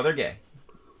 Yeah, no, they're gay.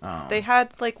 They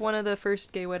had like one of the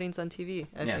first gay weddings on TV,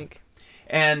 I think.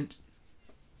 And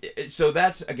so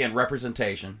that's again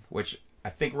representation, which I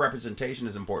think representation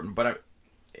is important. But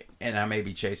I may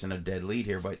be chasing a dead lead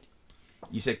here, but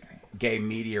you said gay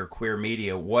media or queer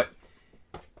media. What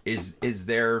is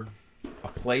there a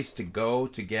place to go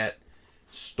to get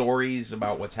stories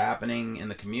about what's happening in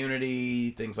the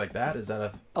community, things like that? Is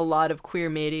that a lot of queer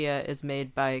media is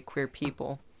made by queer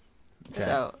people. Okay.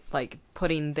 So like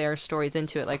putting their stories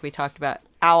into it, like we talked about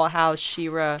Owl House,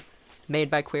 She-Ra, made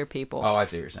by queer people. Oh, I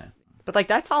see what you're saying. But like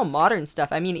that's all modern stuff.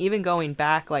 I mean, even going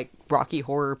back like Rocky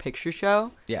Horror Picture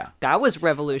Show. Yeah. That was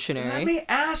revolutionary. Let me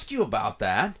ask you about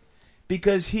that.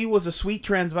 Because he was a sweet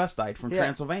transvestite from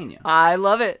Transylvania. I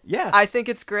love it. Yes. I think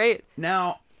it's great.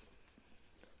 Now,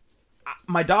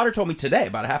 my daughter told me today,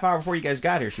 about a half hour before you guys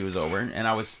got here, she was over, and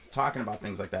I was talking about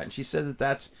things like that, and she said that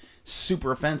that's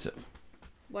super offensive.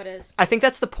 What is? I think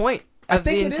that's the point of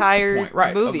the entire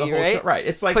movie, right? Show, right.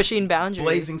 It's like pushing boundaries.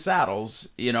 Blazing Saddles,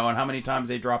 and how many times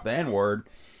they drop the N-word,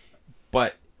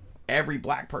 but every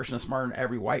black person is smarter than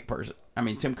every white person. I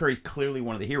mean, Tim Curry's clearly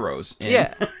one of the heroes.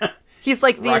 He's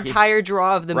like the Rocky. Entire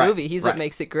draw of the movie. He's what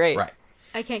makes it great. Right.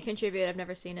 I can't contribute. I've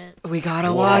never seen it. We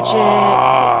gotta watch it.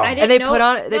 I didn't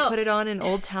and they put it on in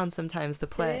Old Town sometimes. The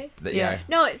play. Yeah.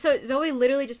 No. So Zoe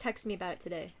literally just texted me about it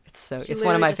today. It's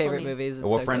one of my favorite movies.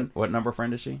 It's What number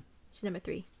friend is she? She's number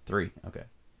 3. 3. Okay.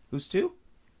 Who's 2?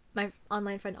 My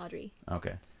online friend Audrey.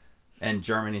 Okay. And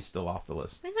Germany's still off the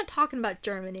list. I'm not talking about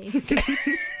Germany.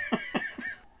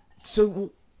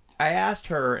 So I asked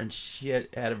her, and she had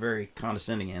a very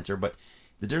condescending answer, but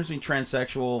the difference between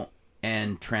transsexual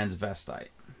and transvestite.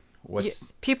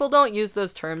 People don't use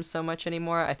those terms so much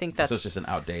anymore. I think that's... So it's just an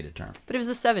outdated term. But it was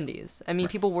the 70s. I mean,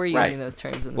 people were using those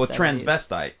terms in the 70s. Well,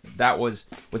 transvestite,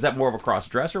 was that more of a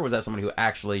cross-dresser, or was that somebody who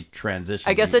actually transitioned?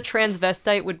 I guess a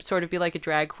transvestite would sort of be like a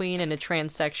drag queen, and a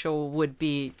transsexual would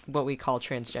be what we call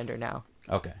transgender now.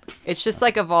 Okay. It's just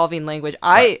like evolving language.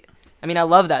 I mean, I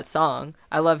love that song.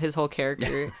 I love his whole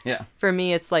character. Yeah. For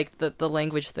me, it's like the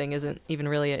language thing isn't even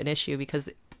really an issue because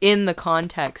in the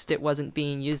context, it wasn't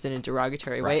being used in a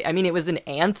derogatory way. I mean, it was an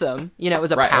anthem. It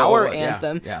was a power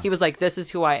anthem. Yeah. He was like, this is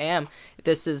who I am.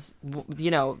 This is,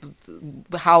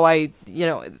 how I,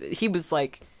 he was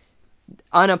like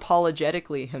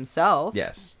unapologetically himself.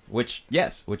 Yes. Which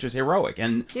was heroic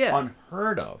and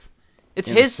unheard of. It's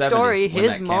his story,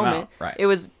 his moment. Right. It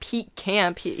was peak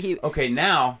camp. Okay,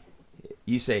 now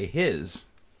you say his.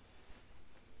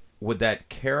 Would that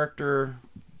character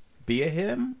be a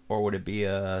him, or would it be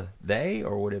a they,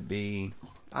 or would it be?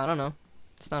 I don't know.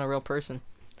 It's not a real person.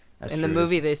 That's In the true.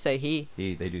 movie, they say he.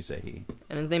 They do say he.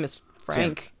 And his name is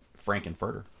Frank.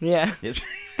 Frankenfurter. Yeah.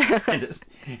 and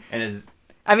his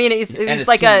I mean, he's his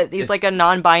like team he's is- like a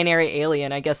non-binary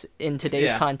alien. I guess in today's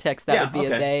Yeah. context, that would be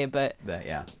okay. a they, but That,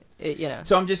 yeah. you know.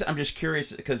 So I'm just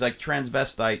curious because like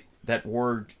transvestite, that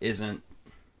word isn't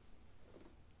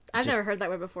I've Just- never heard that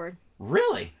word before.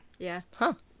 really. Yeah.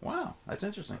 Wow, that's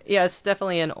interesting. Yeah, it's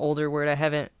definitely an older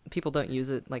word. People don't use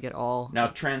it like at all. Now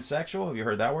transsexual, have you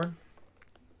heard that word?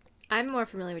 I'm more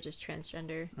familiar with just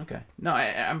transgender. Okay. No,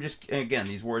 I'm just again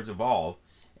these words evolve,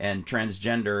 and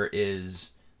transgender is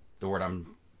the word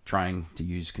I'm trying to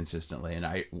use consistently, and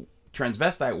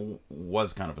transvestite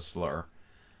was kind of a slur.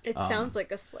 It sounds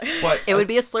like a slur. But It would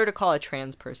be a slur to call a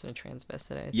trans person a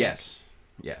transvestite. I think. yes,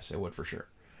 it would for sure.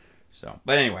 So,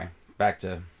 but anyway, back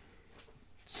to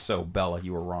Bella,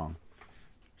 you were wrong.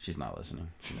 She's not listening.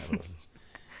 She never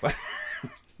listens.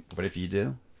 But if you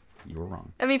do, you were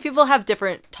wrong. I mean, people have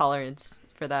different tolerance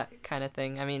for that kind of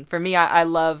thing. I mean, for me, I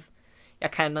love the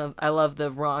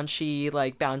raunchy,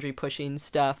 like, boundary pushing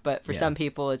stuff, but for Yeah. some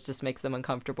people, it just makes them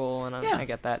uncomfortable, and Yeah. I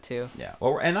get that too. Yeah.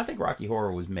 Well, and I think Rocky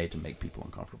Horror was made to make people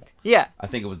uncomfortable. Yeah. I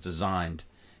think it was designed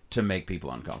to make people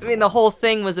I uncomfortable. mean, the whole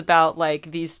thing was about, like,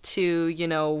 these two,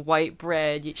 white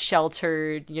bread,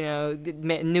 sheltered,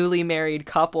 newly married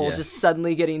couple Yes. just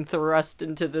suddenly getting thrust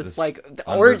into this like,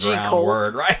 underground orgy cult.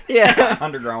 word, right? Yeah.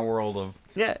 Underground world of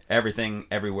Yeah. everything,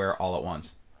 everywhere, all at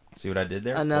once. See what I did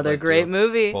there? Another Pulled that great to-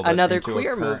 movie. pulled that Another into a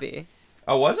queer current- movie.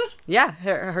 Oh, was it? Yeah,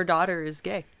 her daughter is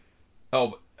gay.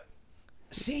 Oh,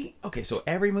 see, okay, so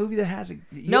every movie that has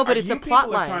No, but it's a plot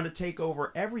people are line. trying to take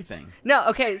over everything. No,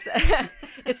 okay. So,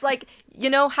 it's like,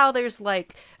 how there's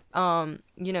like,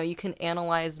 you can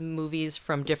analyze movies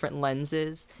from different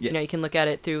lenses. Yes. You can look at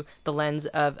it through the lens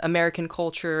of American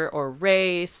culture or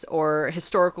race or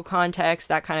historical context,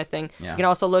 that kind of thing. Yeah. You can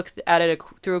also look at it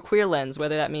through a queer lens,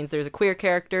 whether that means there's a queer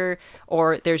character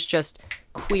or there's just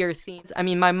queer themes. I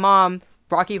mean, my mom,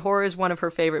 Rocky Horror is one of her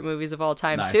favorite movies of all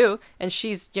time, Nice. too. And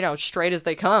she's, straight as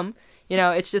they come.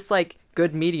 It's just like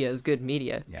good media is good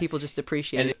media. Yeah. People just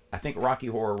appreciate And it. I think Rocky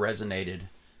Horror resonated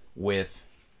with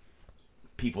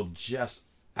people just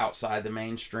outside the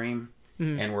mainstream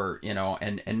and were,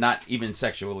 and not even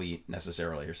sexually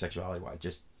necessarily or sexuality wise,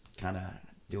 just kind of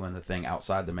doing the thing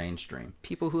outside the mainstream.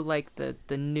 People who like the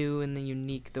new and the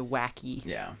unique, the wacky.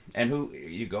 Yeah. And who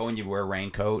you go and you wear a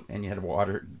raincoat and you had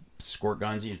water squirt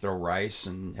guns and you throw rice.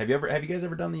 And have you guys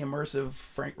ever done the immersive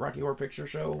Rocky Horror Picture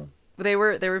Show? There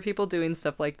were people doing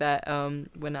stuff like that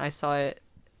when I saw it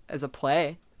as a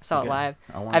play. I saw it Okay. live.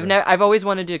 I wonder- I've always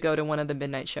wanted to go to one of the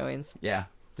midnight showings. Yeah.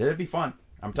 It'd be fun.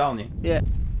 I'm telling you. Yeah.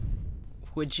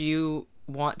 Would you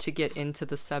want to get into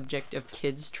the subject of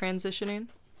kids transitioning?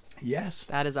 Yes.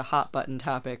 That is a hot button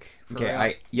topic. For Okay,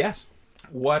 real. yes.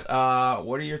 What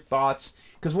are your thoughts?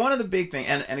 Because one of the big thing,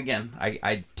 and again,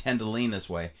 I tend to lean this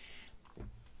way.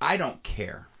 I don't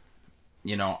care.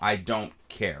 I don't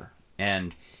care.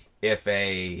 And if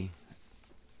a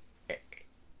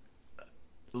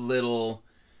little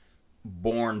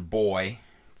born boy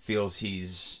feels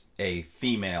he's a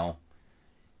female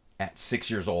at 6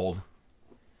 years old,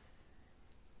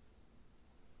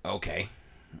 okay.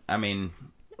 I mean,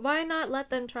 Why not let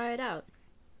them try it out?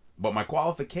 but my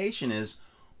qualification is,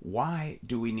 why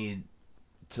do we need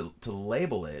to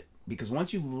label it? Because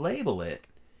once you label it,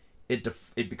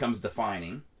 it becomes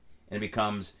defining, and it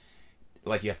becomes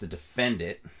like you have to defend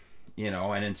it,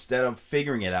 and instead of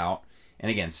figuring it out, and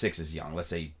again, 6 is young, let's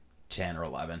say 10 or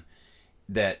 11,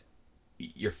 that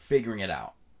you're figuring it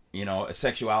out.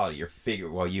 Sexuality,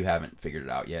 well, you haven't figured it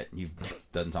out yet.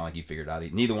 Doesn't sound like you figured it out.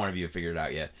 Neither one of you have figured it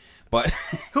out yet. But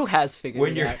Who has figured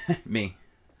when it you're out? me,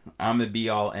 I'm the be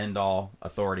all end all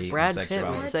authority Brad in Pitt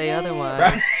sexuality. would say Brad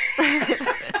Pitt.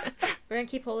 otherwise. We're gonna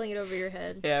keep holding it over your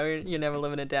head. Yeah, you're never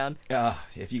living it down.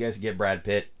 If you guys get Brad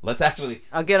Pitt, let's actually.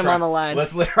 I'll get him on the line.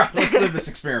 Let's live this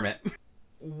experiment.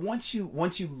 Once you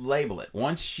label it,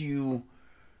 once you,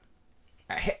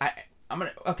 I'm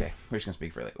gonna okay. We're just gonna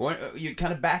speak freely. You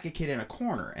kind of back a kid in a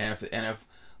corner, and if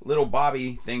little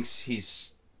Bobby thinks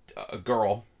he's a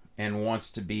girl and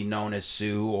wants to be known as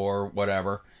Sue or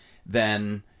whatever,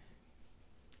 then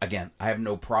again, I have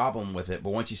no problem with it. But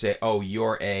once you say, "Oh,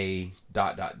 you're a ...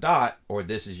 or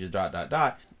this is your ...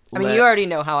 I mean, you already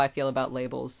know how I feel about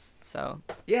labels, so.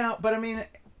 Yeah, but I mean,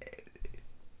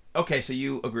 okay, so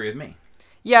you agree with me?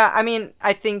 Yeah, I mean,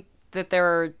 I think that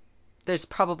there's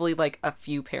probably like a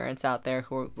few parents out there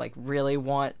who like really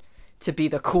want to be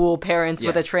the cool parents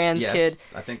with a trans kid.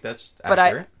 I think that's But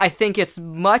accurate. I think it's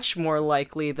much more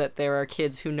likely that there are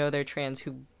kids who know they're trans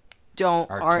who aren't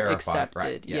terrified, accepted.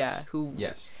 right? Yes. Yeah.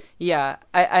 Yes. Yeah.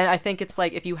 I think it's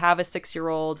like if you have a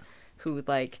 6-year-old who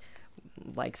like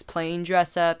likes playing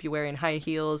dress up, you're wearing high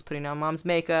heels, putting on mom's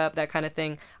makeup, that kind of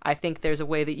thing. I think there's a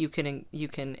way that you can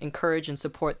encourage and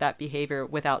support that behavior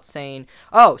without saying,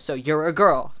 "Oh, so you're a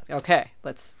girl. Okay,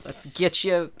 let's get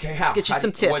you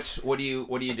some tips." What do you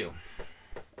do?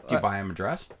 Do you buy him a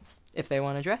dress? If they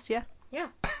want a dress, yeah. Yeah.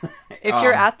 If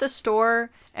you're at the store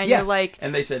and yes, you're like,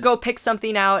 and they said, go pick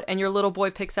something out, and your little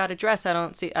boy picks out a dress, I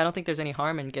don't think there's any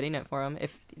harm in getting it for him.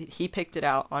 If he picked it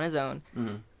out on his own,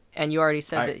 and you already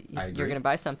said that you're going to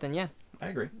buy something, yeah. I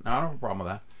agree. No, I don't have a problem with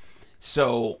that.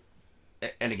 So,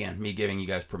 and again, me giving you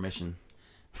guys permission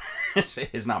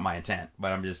is not my intent,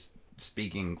 but I'm just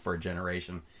speaking for a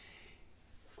generation.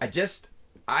 I just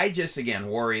again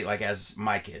worry, like, as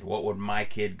my kid, what would my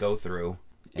kid go through?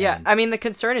 Yeah, I mean, the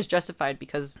concern is justified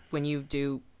because when you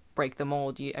do break the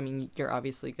mold, you're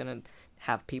obviously going to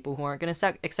have people who aren't going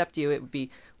to accept you. It would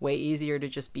be way easier to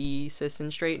just be cis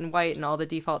and straight and white and all the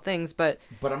default things, but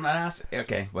I'm not asking.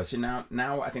 Okay, but see, now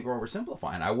I think we're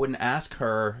oversimplifying. I wouldn't ask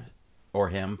her or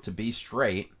him to be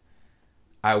straight.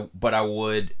 But I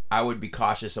would be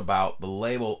cautious about the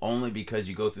label only because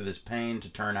you go through this pain to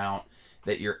turn out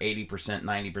that you're 80%,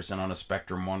 90% on a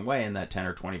spectrum one way, and that 10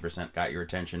 or 20% got your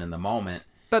attention in the moment.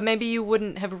 But maybe you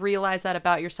wouldn't have realized that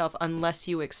about yourself unless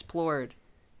you explored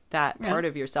that part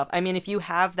of yourself. I mean, if you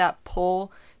have that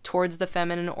pull towards the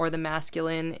feminine or the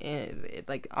masculine,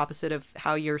 like opposite of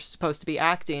how you're supposed to be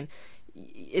acting,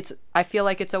 I feel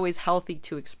like it's always healthy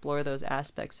to explore those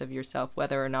aspects of yourself,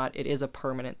 whether or not it is a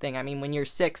permanent thing. I mean, when you're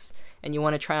 6 and you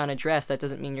want to try on a dress, that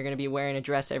doesn't mean you're going to be wearing a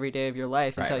dress every day of your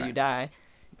life until you die.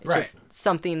 It's just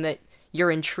something that you're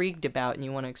intrigued about and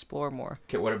you want to explore more.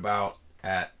 Okay, what about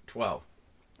at 12?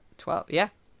 12, yeah.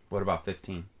 What about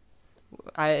 15?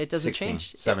 It doesn't 16,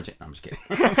 change. 17. No, I'm just kidding.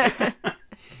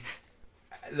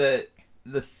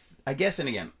 I guess, and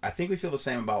again, I think we feel the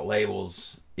same about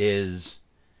labels. Is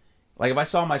like if I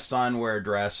saw my son wear a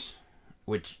dress,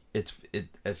 which it's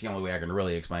the only way I can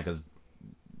really explain, because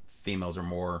females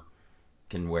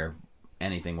can wear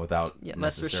anything without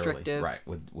less restrictive, right,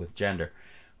 with gender.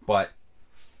 But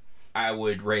I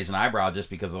would raise an eyebrow just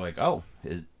because of like, oh,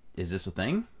 is this a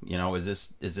thing?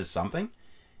 Is this something?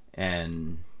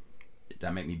 And did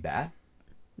that make me bad?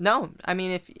 No, I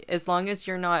mean, as long as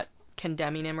you're not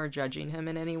condemning him or judging him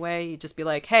in any way, you just be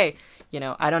like, hey,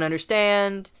 I don't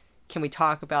understand. Can we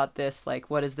talk about this? Like,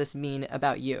 what does this mean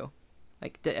about you?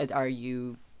 Like, are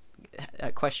you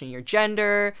questioning your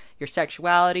gender, your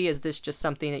sexuality? Is this just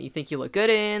something that you think you look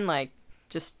good in? Like,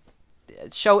 just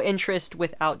show interest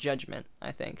without judgment,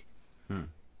 I think.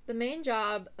 The main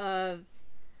job of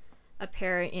a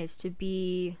parent is to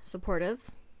be supportive,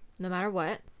 no matter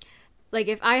what. Like,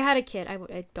 if I had a kid,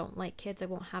 I don't like kids. I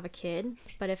won't have a kid.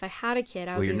 But if I had a kid,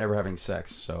 you're never having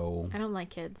sex, so I don't like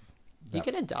kids. You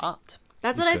can adopt.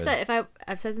 That's what I've said.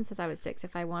 I've said since I was 6.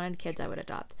 If I wanted kids, I would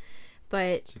adopt.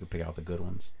 But so you can pick out the good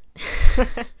ones.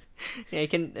 Yeah, you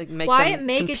can make. Why them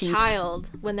make compete. a child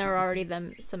when there are already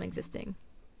some existing?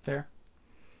 Fair.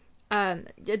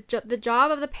 The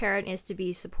job of the parent is to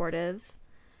be supportive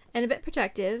and a bit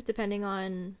protective, depending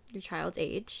on your child's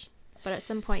age. But at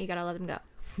some point, you gotta let them go.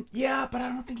 Yeah, but I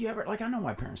don't think you ever, like, I know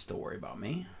my parents still worry about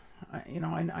me.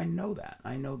 I know that.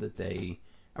 I know that they,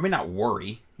 I mean, not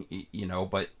worry,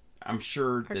 but I'm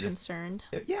sure Are that concerned.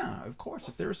 Yeah, of course.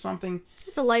 If there was something.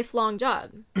 It's a lifelong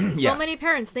job. So many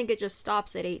parents think it just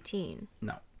stops at 18.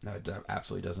 No, it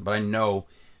absolutely doesn't. But I know,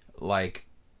 like,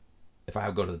 if I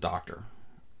go to the doctor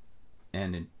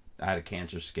and I had a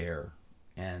cancer scare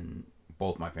and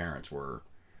both my parents were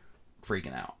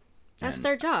freaking out. That's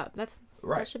their job.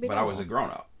 Right, that should be but normal. I was a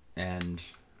grown-up, and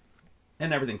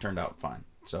everything turned out fine.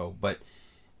 So, but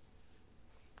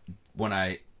when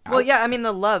I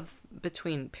the love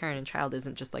between parent and child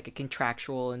isn't just like a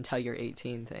contractual until you're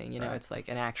 18 thing. Right. It's like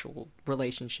an actual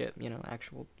relationship.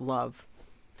 Actual love.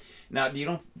 Now, you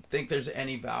don't think there's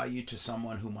any value to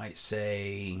someone who might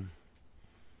say,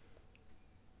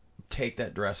 take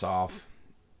that dress off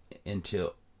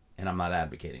until, and I'm not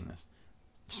advocating this.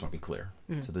 Just want to be clear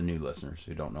to the new listeners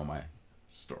who don't know my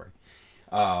story.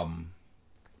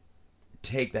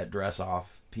 Take that dress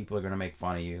off. People are going to make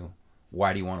fun of you.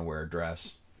 Why do you want to wear a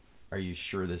dress? Are you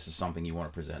sure this is something you want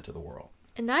to present to the world?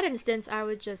 In that instance, I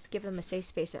would just give them a safe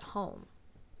space at home,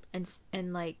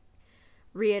 and like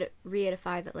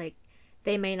reedify that like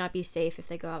they may not be safe if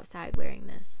they go outside wearing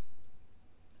this.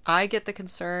 I get the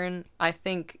concern. I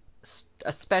think,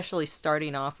 especially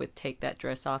starting off with take that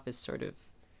dress off is sort of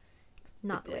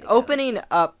Not the way to opening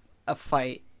up a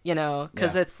fight,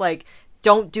 because it's like,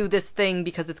 don't do this thing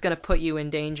because it's going to put you in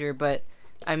danger. But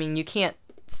I mean, you can't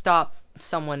stop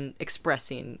someone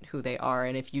expressing who they are,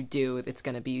 and if you do, it's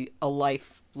going to be a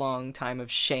lifelong time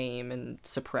of shame and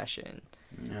suppression.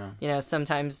 Yeah.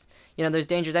 Sometimes, there's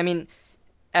dangers. I mean,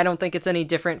 I don't think it's any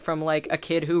different from, like, a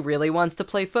kid who really wants to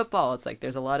play football. It's like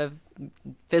there's a lot of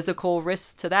physical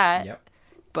risks to that. Yep.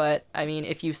 But, I mean,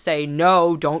 if you say,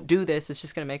 no, don't do this, it's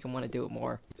just going to make them want to do it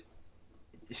more.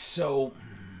 So,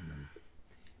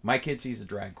 my kid sees a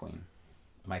drag queen.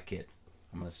 My kid.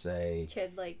 I'm going to say...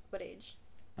 Kid, like, what age?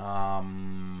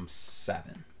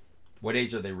 7. What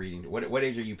age are they reading? What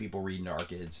age are you people reading to our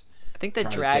kids? I think the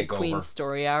drag queen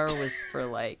story hour was for,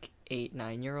 like,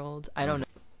 8-9-year-olds. I don't know.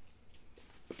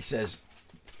 He says,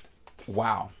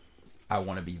 wow, I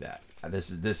want to be that.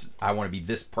 I want to be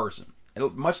this person.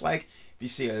 Much like if you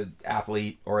see an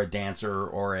athlete or a dancer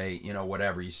or a,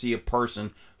 whatever, you see a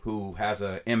person who has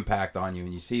an impact on you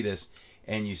and you see this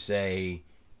and you say,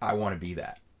 I want to be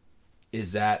that.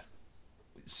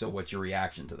 So what's your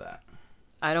reaction to that?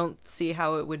 I don't see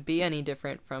how it would be any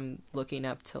different from looking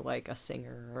up to, like, a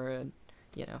singer or a,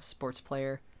 sports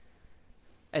player.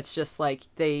 It's just like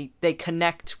they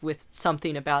connect with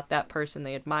something about that person.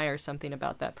 They admire something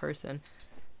about that person.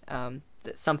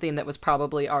 Something that was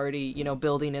probably already,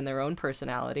 building in their own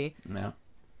personality. Yeah.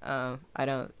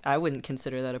 I wouldn't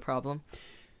consider that a problem.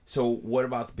 So what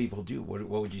about the people who do? What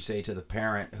would you say to the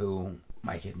parent who,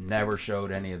 my kid never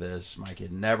showed any of this, my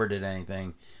kid never did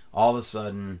anything, all of a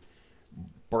sudden,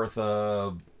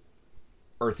 Earthy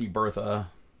Bertha,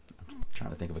 I'm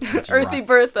trying to think of a catchy Earthy rhyme.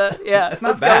 Bertha, yeah. It's not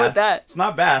Let's bad. go with that. It's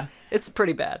not bad. It's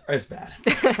pretty bad. It's bad.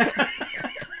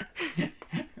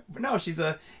 But no, she's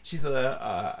a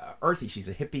earthy. She's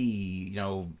a hippie.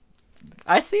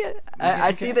 I see it.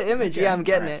 I see the image. Okay, yeah, I'm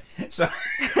getting right. it. So,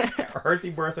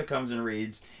 Earthy Bertha comes and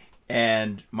reads,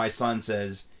 and my son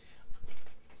says,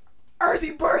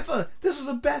 Earthy Bertha, this was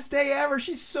the best day ever.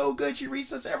 She's so good. She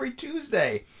reads us every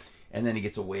Tuesday. And then he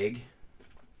gets a wig,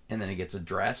 and then he gets a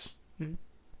dress.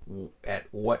 Mm-hmm. At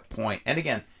what point? And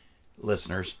again,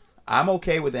 listeners, I'm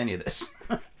okay with any of this.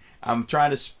 I'm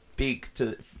trying to speak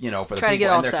to, for the people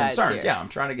and their concerns. Here. Yeah, I'm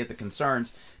trying to get the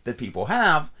concerns that people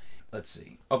have. Let's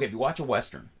see. Okay, if you watch a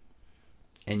Western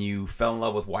and you fell in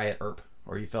love with Wyatt Earp,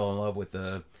 or you fell in love with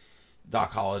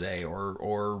Doc Holliday,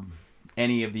 or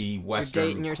any of the Western You're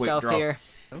dating yourself quick draws. here.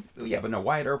 Yeah, but no,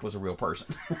 Wyatt Earp was a real person.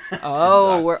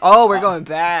 We're going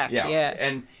back. Yeah.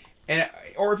 And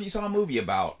or if you saw a movie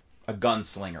about a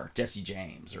gunslinger, Jesse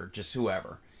James, or just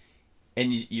whoever,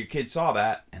 and your kid saw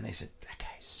that and they said, that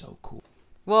guy's so cool.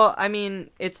 Well, I mean,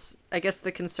 I guess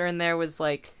the concern there was,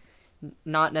 like,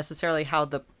 not necessarily how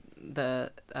the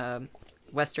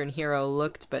Western hero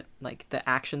looked, but, like, the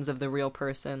actions of the real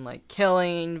person, like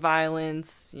killing,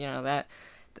 violence, that.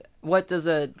 What does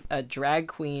a drag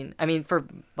queen... I mean, for,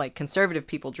 like, conservative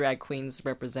people, drag queens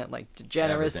represent, like,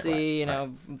 degeneracy, right.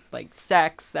 Like,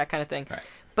 sex, that kind of thing. Right.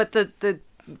 But the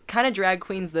kind of drag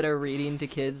queens that are reading to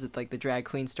kids, like the drag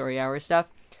queen story hour stuff,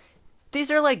 these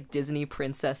are, like, Disney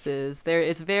princesses.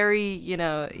 It's very,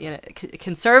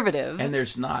 conservative. And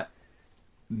there's not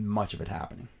much of it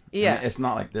happening. Yeah. I mean, it's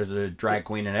not like there's a drag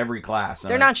queen in every class.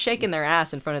 They're not shaking their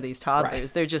ass in front of these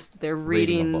toddlers. Right. They're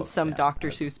reading some Dr.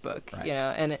 Seuss book, right.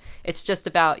 And it's just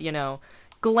about,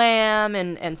 glam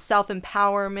and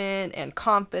self-empowerment and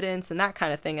confidence and that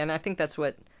kind of thing. And I think that's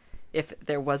what, if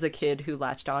there was a kid who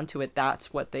latched onto it,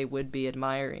 that's what they would be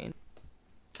admiring.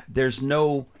 There's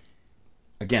no...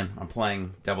 Again, I'm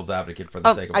playing devil's advocate for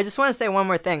the sake of... I just want to say one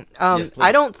more thing. Yes,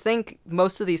 I don't think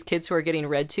most of these kids who are getting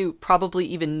read to probably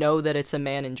even know that it's a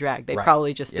man in drag. They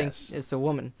probably just think it's a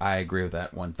woman. I agree with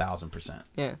that 1,000%.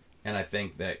 Yeah. And I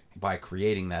think that by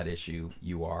creating that issue,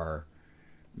 you are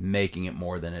making it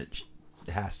more than it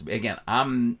has to be. Again,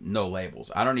 I'm no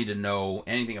labels. I don't need to know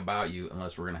anything about you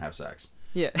unless we're going to have sex.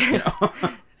 Yeah.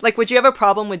 Like, would you have a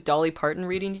problem with Dolly Parton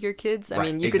reading to your kids? I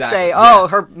mean, you could say,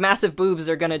 her massive boobs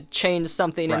are going to change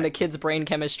something in the kid's brain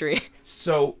chemistry.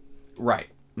 So, right.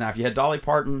 Now, if you had Dolly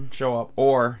Parton show up,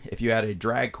 or if you had a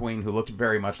drag queen who looked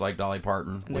very much like Dolly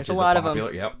Parton, and which is a lot of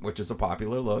them. Yep, which is a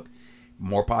popular look.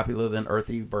 More popular than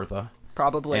Earthy Bertha.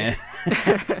 Probably.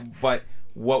 But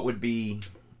what would be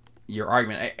your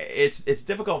argument? It's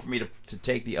difficult for me to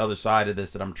take the other side of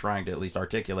this that I'm trying to at least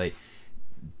articulate,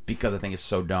 because I think it's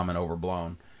so dumb and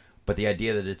overblown. But the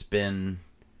idea that it's been...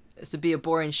 This would be a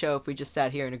boring show if we just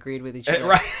sat here and agreed with each other.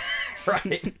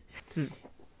 Right.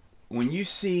 When you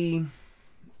see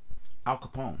Al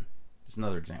Capone, it's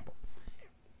another example.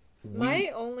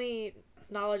 My only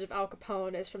knowledge of Al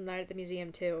Capone is from Night at the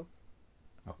Museum, too.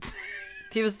 Oh.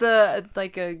 He was a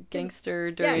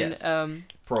gangster during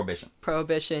Prohibition.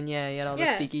 Prohibition, yeah. He had all the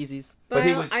speakeasies. But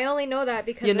he was... I only know that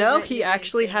because he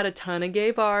actually had a ton of gay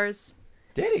bars.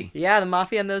 Did he? Yeah, the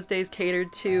mafia in those days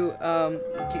catered to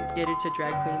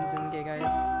drag queens and gay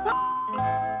guys.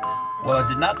 Well, I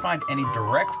did not find any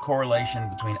direct correlation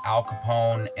between Al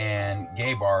Capone and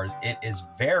gay bars. It is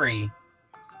very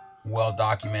well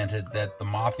documented that the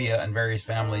mafia and various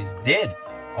families did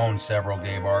own several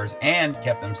gay bars and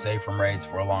kept them safe from raids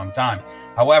for a long time.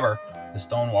 However, the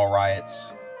Stonewall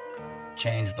riots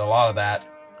changed a lot of that,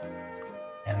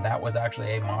 and that was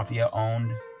actually a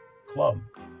mafia-owned club.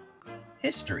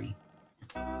 History.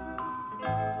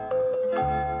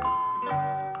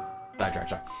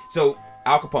 Sorry. So,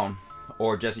 Al Capone,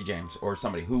 or Jesse James, or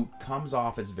somebody who comes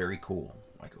off as very cool,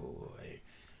 like, oh, hey,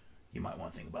 you might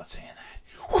want to think about saying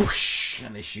that. Whoosh,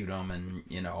 and they shoot them, and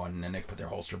and then they put their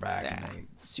holster back, and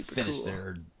they finish cool.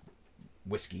 Their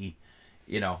whiskey,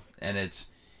 and it's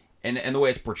and the way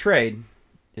it's portrayed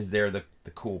is they're the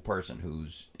cool person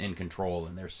who's in control,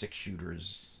 and they're 6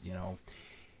 shooters.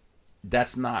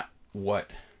 That's not what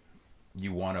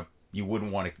you want to. You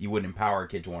wouldn't empower a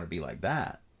kid to want to be like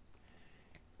that.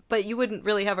 But you wouldn't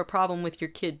really have a problem with your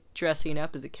kid dressing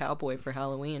up as a cowboy for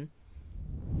Halloween.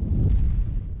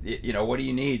 What do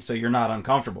you need so you're not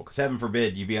uncomfortable? Because heaven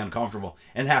forbid you be uncomfortable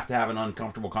and have to have an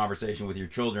uncomfortable conversation with your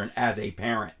children as a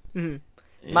parent.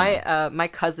 Mm-hmm. My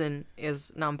cousin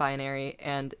is non-binary,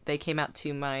 and they came out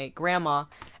to my grandma,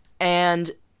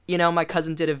 and my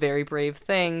cousin did a very brave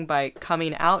thing by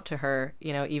coming out to her,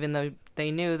 even though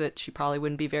they knew that she probably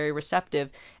wouldn't be very receptive,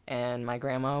 and my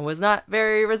grandma was not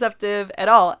very receptive at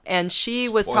all, and she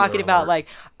was talking about like,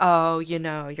 oh,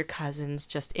 your cousin's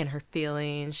just in her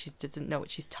feelings, she doesn't know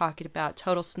what she's talking about,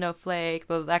 total snowflake,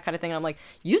 blah, blah, that kind of thing. And I'm like,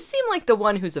 you seem like the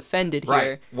one who's offended here.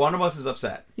 Right, one of us is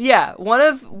upset. Yeah, one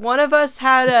of us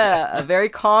had a very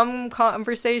calm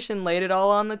conversation, laid it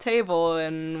all on the table,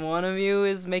 and one of you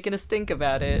is making a stink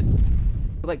about it.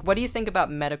 Like, what do you think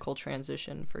about medical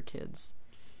transition for kids?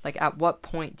 Like, at what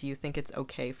point do you think it's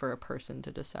okay for a person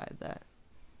to decide that?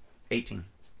 18.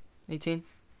 18?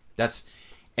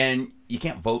 And you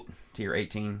can't vote till you're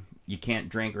 18. You can't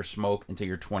drink or smoke until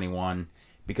you're 21,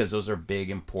 because those are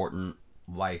big, important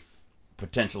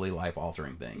potentially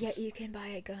life-altering things. Yeah, you can buy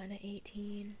a gun at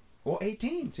 18. Well,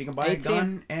 18. So you can buy 18. A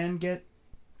gun and get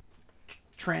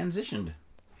transitioned.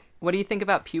 What do you think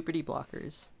about puberty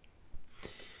blockers?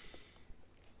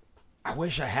 I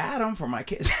wish I had them for my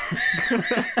kids.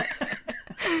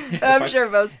 I'm sure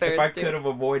most parents do. If I could have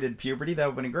avoided puberty, that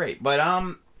would have been great. But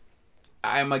I'm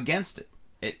against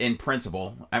it in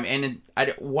principle. I mean,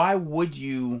 why would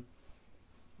you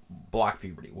block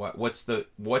puberty? What's the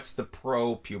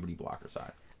pro puberty blocker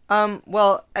side?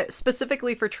 Well,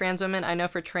 specifically for trans women, I know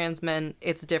for trans men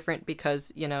it's different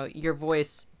because your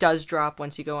voice does drop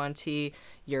once you go on T,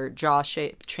 your jaw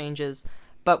shape changes,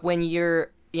 but when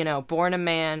you're born a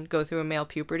man, go through a male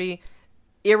puberty,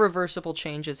 irreversible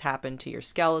changes happen to your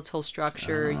skeletal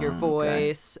structure, your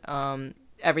voice,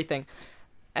 everything.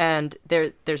 And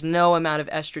there's no amount of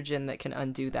estrogen that can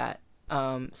undo that.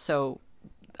 So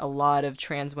a lot of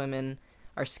trans women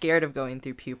are scared of going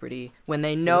through puberty when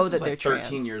they know that they're 13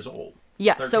 trans. Years old.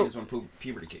 Yeah, 13 is when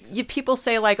puberty kicks in. People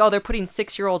say, like, oh, they're putting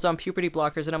 6-year-olds on puberty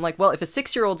blockers, and I'm like, well, if a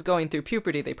 6-year-old's going through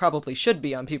puberty, they probably should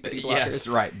be on puberty blockers. Yes,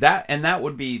 right. That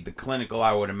would be the clinical,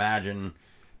 I would imagine.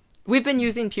 We've been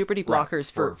using puberty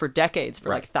blockers for decades for,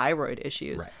 like, thyroid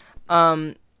issues.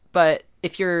 Right. But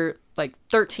if you're, like,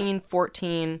 13,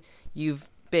 14, you've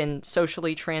been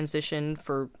socially transitioned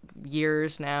for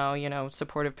years now,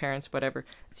 supportive parents, whatever.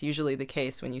 It's usually the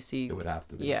case when you see... It would have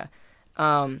to be. Yeah.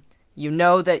 You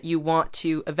know that you want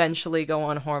to eventually go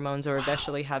on hormones or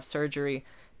eventually have surgery,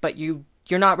 but you're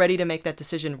not ready to make that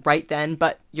decision right then,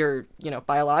 but your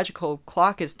biological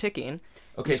clock is ticking.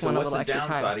 Okay, so what's the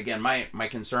downside? Time. Again, my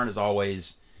concern is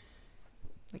always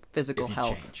like physical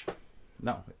health. Change.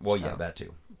 No, well, yeah, that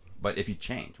too. But if you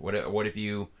change, what if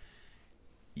you?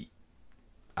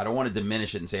 I don't want to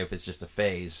diminish it and say if it's just a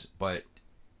phase, but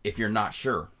if you're not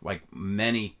sure, like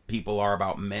many people are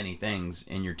about many things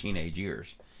in your teenage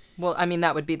years. Well, I mean,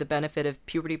 that would be the benefit of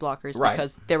puberty blockers, right?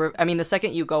 Because the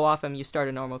second you go off them, you start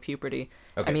a normal puberty.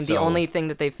 Okay, I mean, the only thing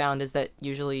that they've found is that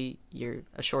usually you're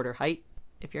a shorter height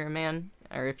if you're a man,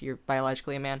 or if you're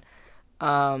biologically a man.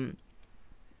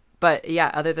 But yeah,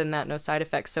 other than that, no side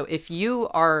effects. So if you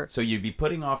are... So you'd be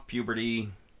putting off puberty,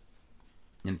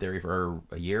 in theory, for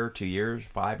a year, 2 years,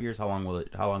 5 years? How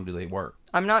long do they work?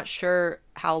 I'm not sure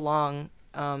how long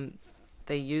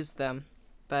they use them,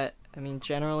 but... I mean,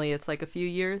 generally, it's like a few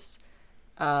years.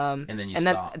 And then you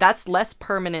stop. That's less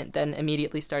permanent than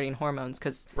immediately starting hormones,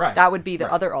 because that would be the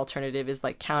other alternative, is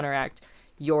like counteract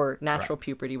your natural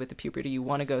puberty with the puberty you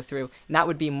want to go through. And that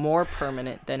would be more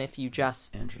permanent than if you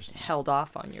just held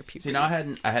off on your puberty. See, now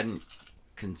I hadn't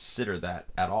consider that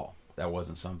at all. That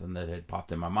wasn't something that had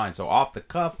popped in my mind. So off the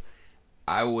cuff,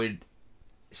 I would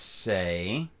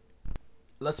say,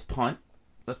 let's punt.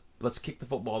 Let's kick the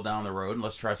football down the road and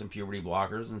let's try some puberty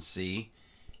blockers and see,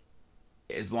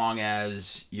 as long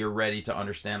as you're ready to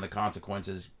understand the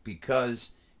consequences, because,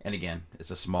 and again,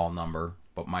 it's a small number,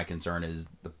 but my concern is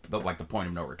the point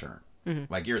of no return.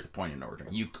 Mm-hmm. Like, you're at the point of no return.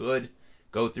 You could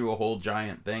go through a whole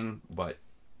giant thing, but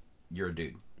you're a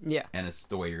dude. Yeah. And it's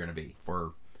the way you're going to be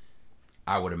for,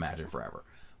 I would imagine, forever.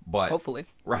 But hopefully.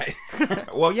 Right.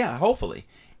 Well, yeah, hopefully.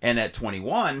 And at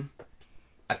 21,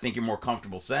 I think you're more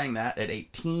comfortable saying that. At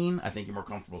 18, I think you're more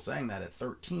comfortable saying that. At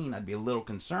 13, I'd be a little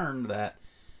concerned that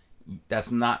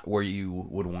that's not where you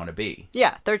would want to be.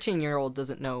 Yeah, 13-year-old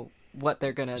doesn't know what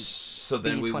they're going to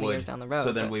be 20 years down the road.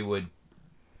 So then we would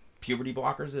puberty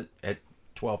blockers at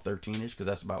 12, 13-ish, because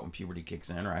that's about when puberty kicks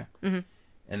in, right? Mm-hmm.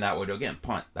 And that would, again,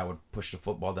 punt. That would push the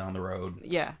football down the road.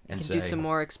 Yeah, you can say, do some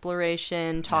more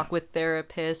exploration, talk with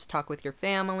therapists, talk with your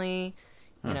family,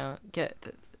 you know, to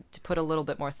put a little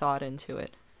bit more thought into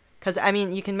it. Because, I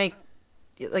mean, you can make,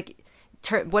 like,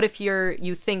 what if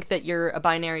you think that you're a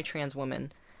binary trans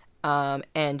woman,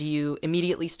 and you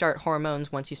immediately start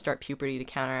hormones once you start puberty to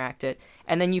counteract it,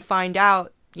 and then you find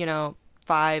out,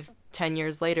 5-10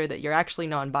 years later that you're actually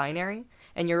non-binary,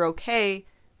 and you're okay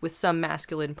with some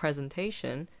masculine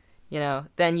presentation,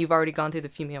 then you've already gone through the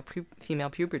female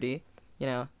puberty,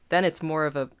 then it's more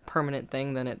of a permanent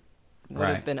thing than it would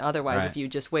have been otherwise if you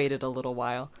just waited a little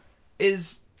while.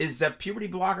 Is that puberty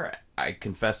blocker? I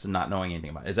confess to not knowing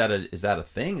anything about it. Is that a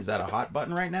thing? Is that a hot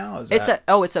button right now?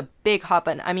 It's a big hot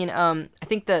button. I mean, I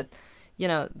think that,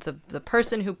 the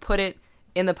person who put it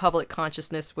in the public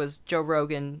consciousness was Joe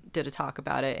Rogan, did a talk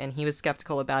about it, and he was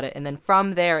skeptical about it. And then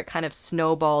from there, it kind of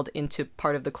snowballed into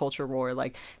part of the culture war.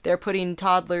 Like, they're putting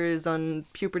toddlers on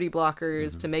puberty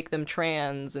blockers to make them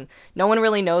trans, and no one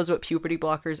really knows what puberty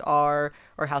blockers are,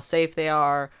 or how safe they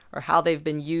are, or how they've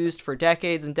been used for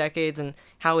decades and decades, and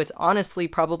how it's honestly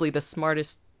probably the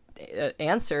smartest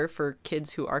answer for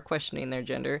kids who are questioning their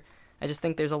gender. I just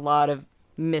think there's a lot of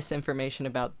misinformation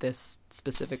about this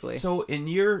specifically. So in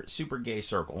your super gay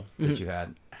circle that you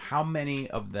had, how many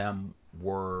of them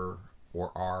were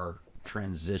or are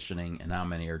transitioning, and how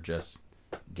many are just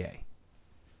gay?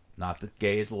 Not that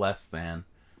gay is less than,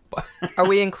 but are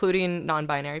we including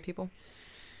non-binary people?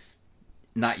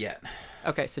 Not yet.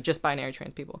 Okay, so just binary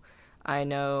trans people. I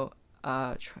know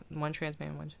one trans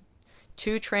man,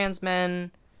 two trans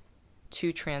men,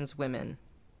 two trans women.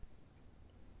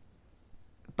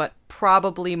 But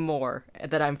probably more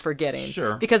that I'm forgetting.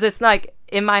 Sure. Because it's like,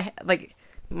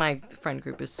 my friend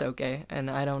group is so gay,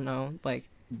 and I don't know,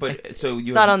 it's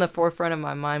not on the forefront of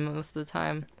my mind most of the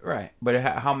time. Right. But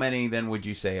how many then would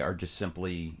you say are just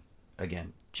simply,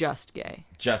 again, just gay?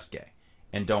 Just gay.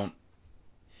 And don't...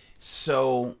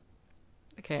 So...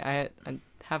 Okay, I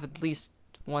have at least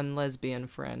one lesbian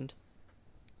friend.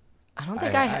 I don't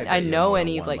think I know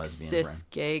any, cis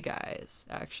friend. Gay guys,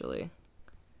 actually.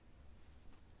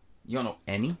 You don't know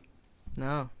any?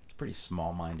 No. It's pretty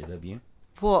small-minded of you.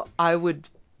 Well, I would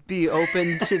be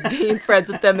open to being friends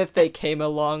with them if they came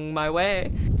along my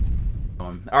way.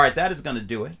 All right, that is going to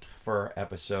do it for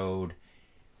episode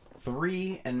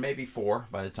 3 and maybe 4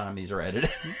 by the time these are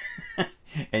edited.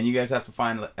 And you guys have to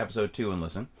find episode 2 and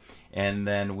listen. And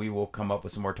then we will come up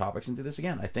with some more topics and do this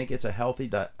again. I think it's a healthy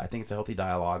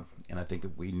dialogue, and I think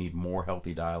that we need more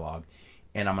healthy dialogue.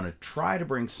 And I'm going to try to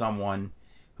bring someone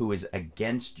who is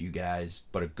against you guys,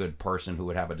 but a good person who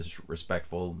would have a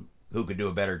respectful, who could do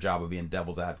a better job of being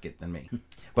devil's advocate than me.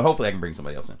 But hopefully I can bring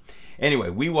somebody else in.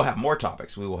 Anyway, we will have more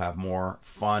topics. We will have more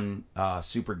fun,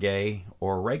 super gay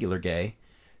or regular gay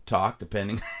talk,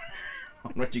 depending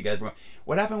on what you guys want.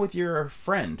 What happened with your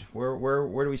friend? Where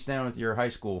do we stand with your high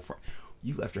school friend?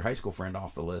 You left your high school friend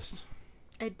off the list.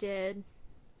 I did.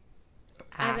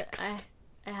 I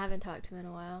haven't talked to him in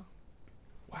a while.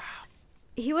 Wow.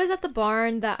 He was at the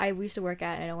barn that I used to work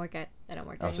at. I don't work there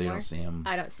anymore. So you don't see him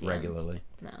I don't see regularly?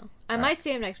 Him. No. I might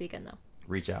see him next weekend, though.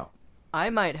 Reach out. I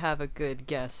might have a good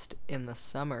guest in the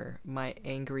summer. My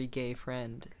angry gay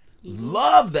friend.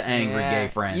 Love the angry gay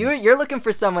friends. You're looking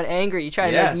for someone angry. You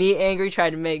try to make me angry, try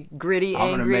to make Gritty angry.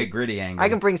 I'm going to make Gritty angry. I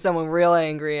can bring someone real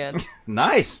angry in.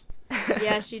 Nice.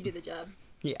 Yeah, she'd do the job.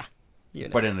 Yeah.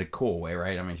 But in a cool way,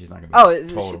 right? I mean, she's not going to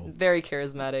be total... she's very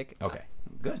charismatic. Okay.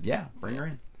 Good. Yeah. Bring her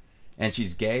in. And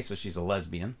she's gay, so she's a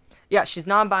lesbian. Yeah, she's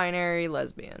non-binary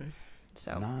lesbian.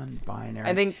 So non-binary.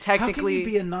 I think technically... How can you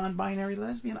be a non-binary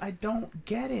lesbian? I don't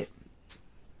get it.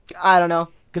 I don't know.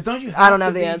 Because don't you have to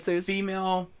the be answers.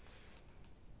 Female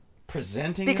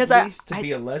presenting Because at least to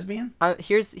be a lesbian?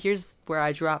 Here's where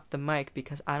I dropped the mic,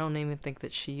 because I don't even think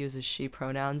that she uses she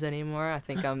pronouns anymore. I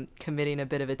think I'm committing a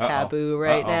bit of a taboo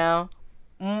right now.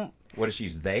 What does she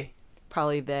use? They?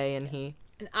 Probably they and he.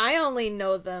 And I only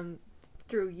know them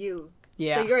through you.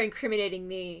 Yeah. So you're incriminating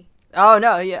me. Oh,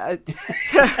 no, yeah.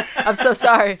 I'm so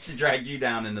sorry. She dragged you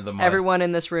down into the mud. Everyone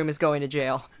in this room is going to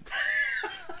jail.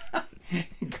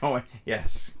 Going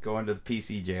to the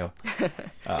PC jail.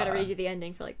 Gotta read you the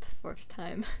ending for like the 4th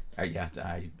time. Yeah,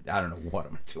 I don't know what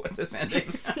I'm gonna do with this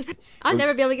ending. I'd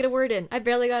never be able to get a word in. I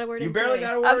barely got a word in. You barely today.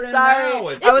 got a word I'm in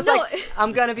sorry. now. I was like,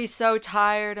 I'm gonna be so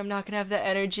tired. I'm not gonna have the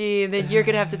energy. Then you're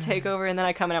gonna have to take over, and then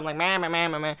I come in. I'm like, meh, meh, meh,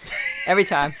 meh, meh. Every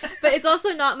time. But it's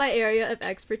also not my area of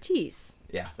expertise.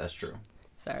 Yeah, that's true.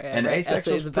 Sorry. And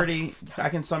asexual is pretty. Stuff. I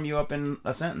can sum you up in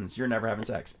a sentence. You're never having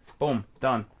sex. Boom,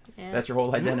 done. Yeah. That's your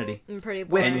whole identity. I'm pretty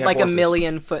With And you boring. have like horses. a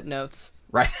million footnotes.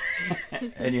 Right.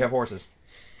 And you have horses.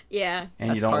 Yeah.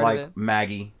 And That's you don't part of like it.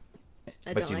 Maggie,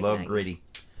 I but don't you like love Maggie. Gritty.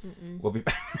 We'll be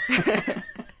back.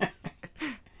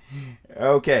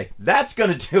 Okay, that's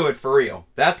going to do it for real.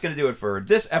 That's going to do it for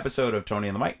this episode of Tony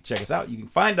on the Mic. Check us out. You can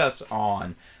find us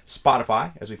on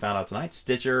Spotify, as we found out tonight,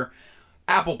 Stitcher,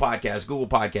 Apple Podcasts, Google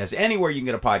Podcasts, anywhere you can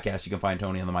get a podcast, you can find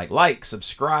Tony on the Mic. Like,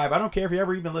 subscribe. I don't care if you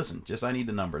ever even listen. Just I need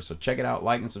the numbers. So check it out,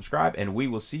 like, and subscribe, and we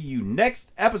will see you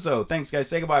next episode. Thanks, guys.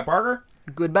 Say goodbye, Parker.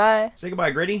 Goodbye. Say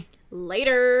goodbye, Gritty.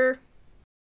 Later.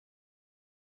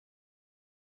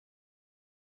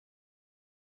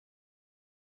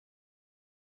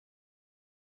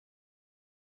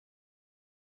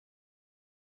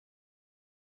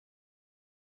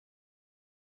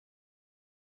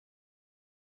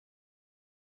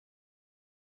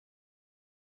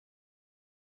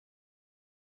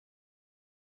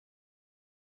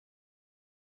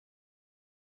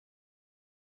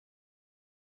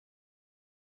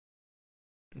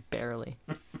 Barely.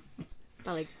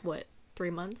 By like, what, 3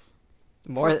 months?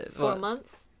 More. 4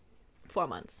 months? 4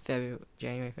 months. January,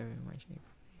 February, March, April.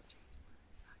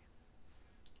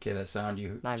 Okay, that sound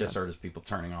you 9 just months. heard is people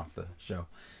turning off the show.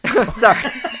 Sorry.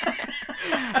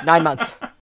 9 months.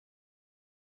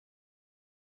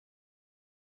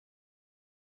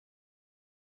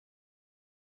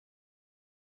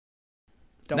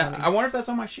 Now, I wonder if that's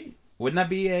on my sheet. Wouldn't that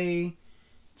be a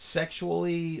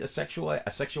sexuality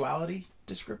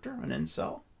descriptor, an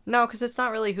incel? No, because it's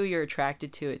not really who you're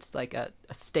attracted to. It's like a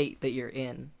state that you're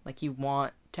in. Like, you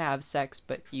want to have sex,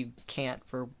 but you can't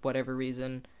for whatever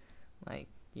reason. Like,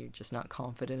 you're just not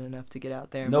confident enough to get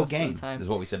out there No most game of the time. is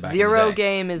what we said back Zero in the day.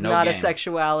 game is No not a game.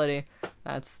 sexuality.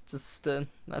 That's just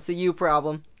that's a you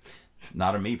problem.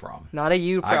 Not a me problem. Not a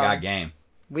you I problem. got game.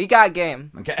 We got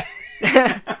game. Okay.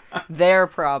 Their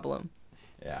problem.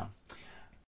 Yeah.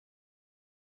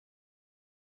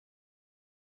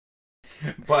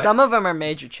 But Some of them are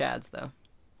major chads, though.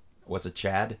 what's a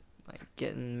Chad? Like,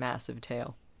 getting massive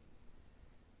tail.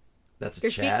 That's a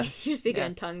You're, Chad. you're speaking Yeah.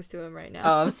 in tongues to him right now.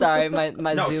 Oh, I'm sorry. My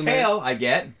No, Zoom. tail I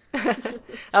get. That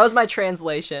was my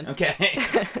translation.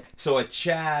 Okay. So a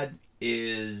Chad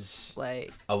is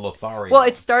Like, a Lothario. well,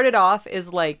 it started off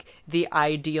as like the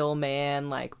ideal man,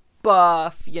 like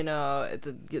buff,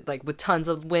 like with tons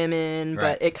of women,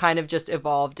 Right. but it kind of just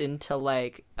evolved into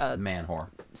like a man whore.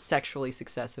 sexually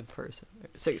successful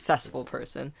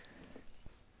person.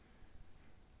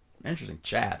 Interesting.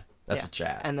 Chad. That's Yeah. a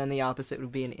Chad. And then the opposite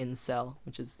would be an incel,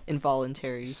 which is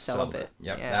involuntary celibate.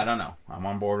 Yep. Yeah. I don't know. I'm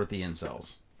on board with the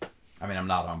incels. I mean, I'm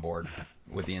not on board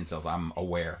with the incels. I'm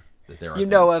aware that there are You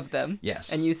know things. of them.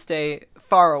 Yes. And you stay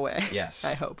far away. Yes.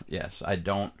 I hope. Yes. I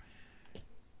don't.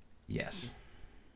 Yes.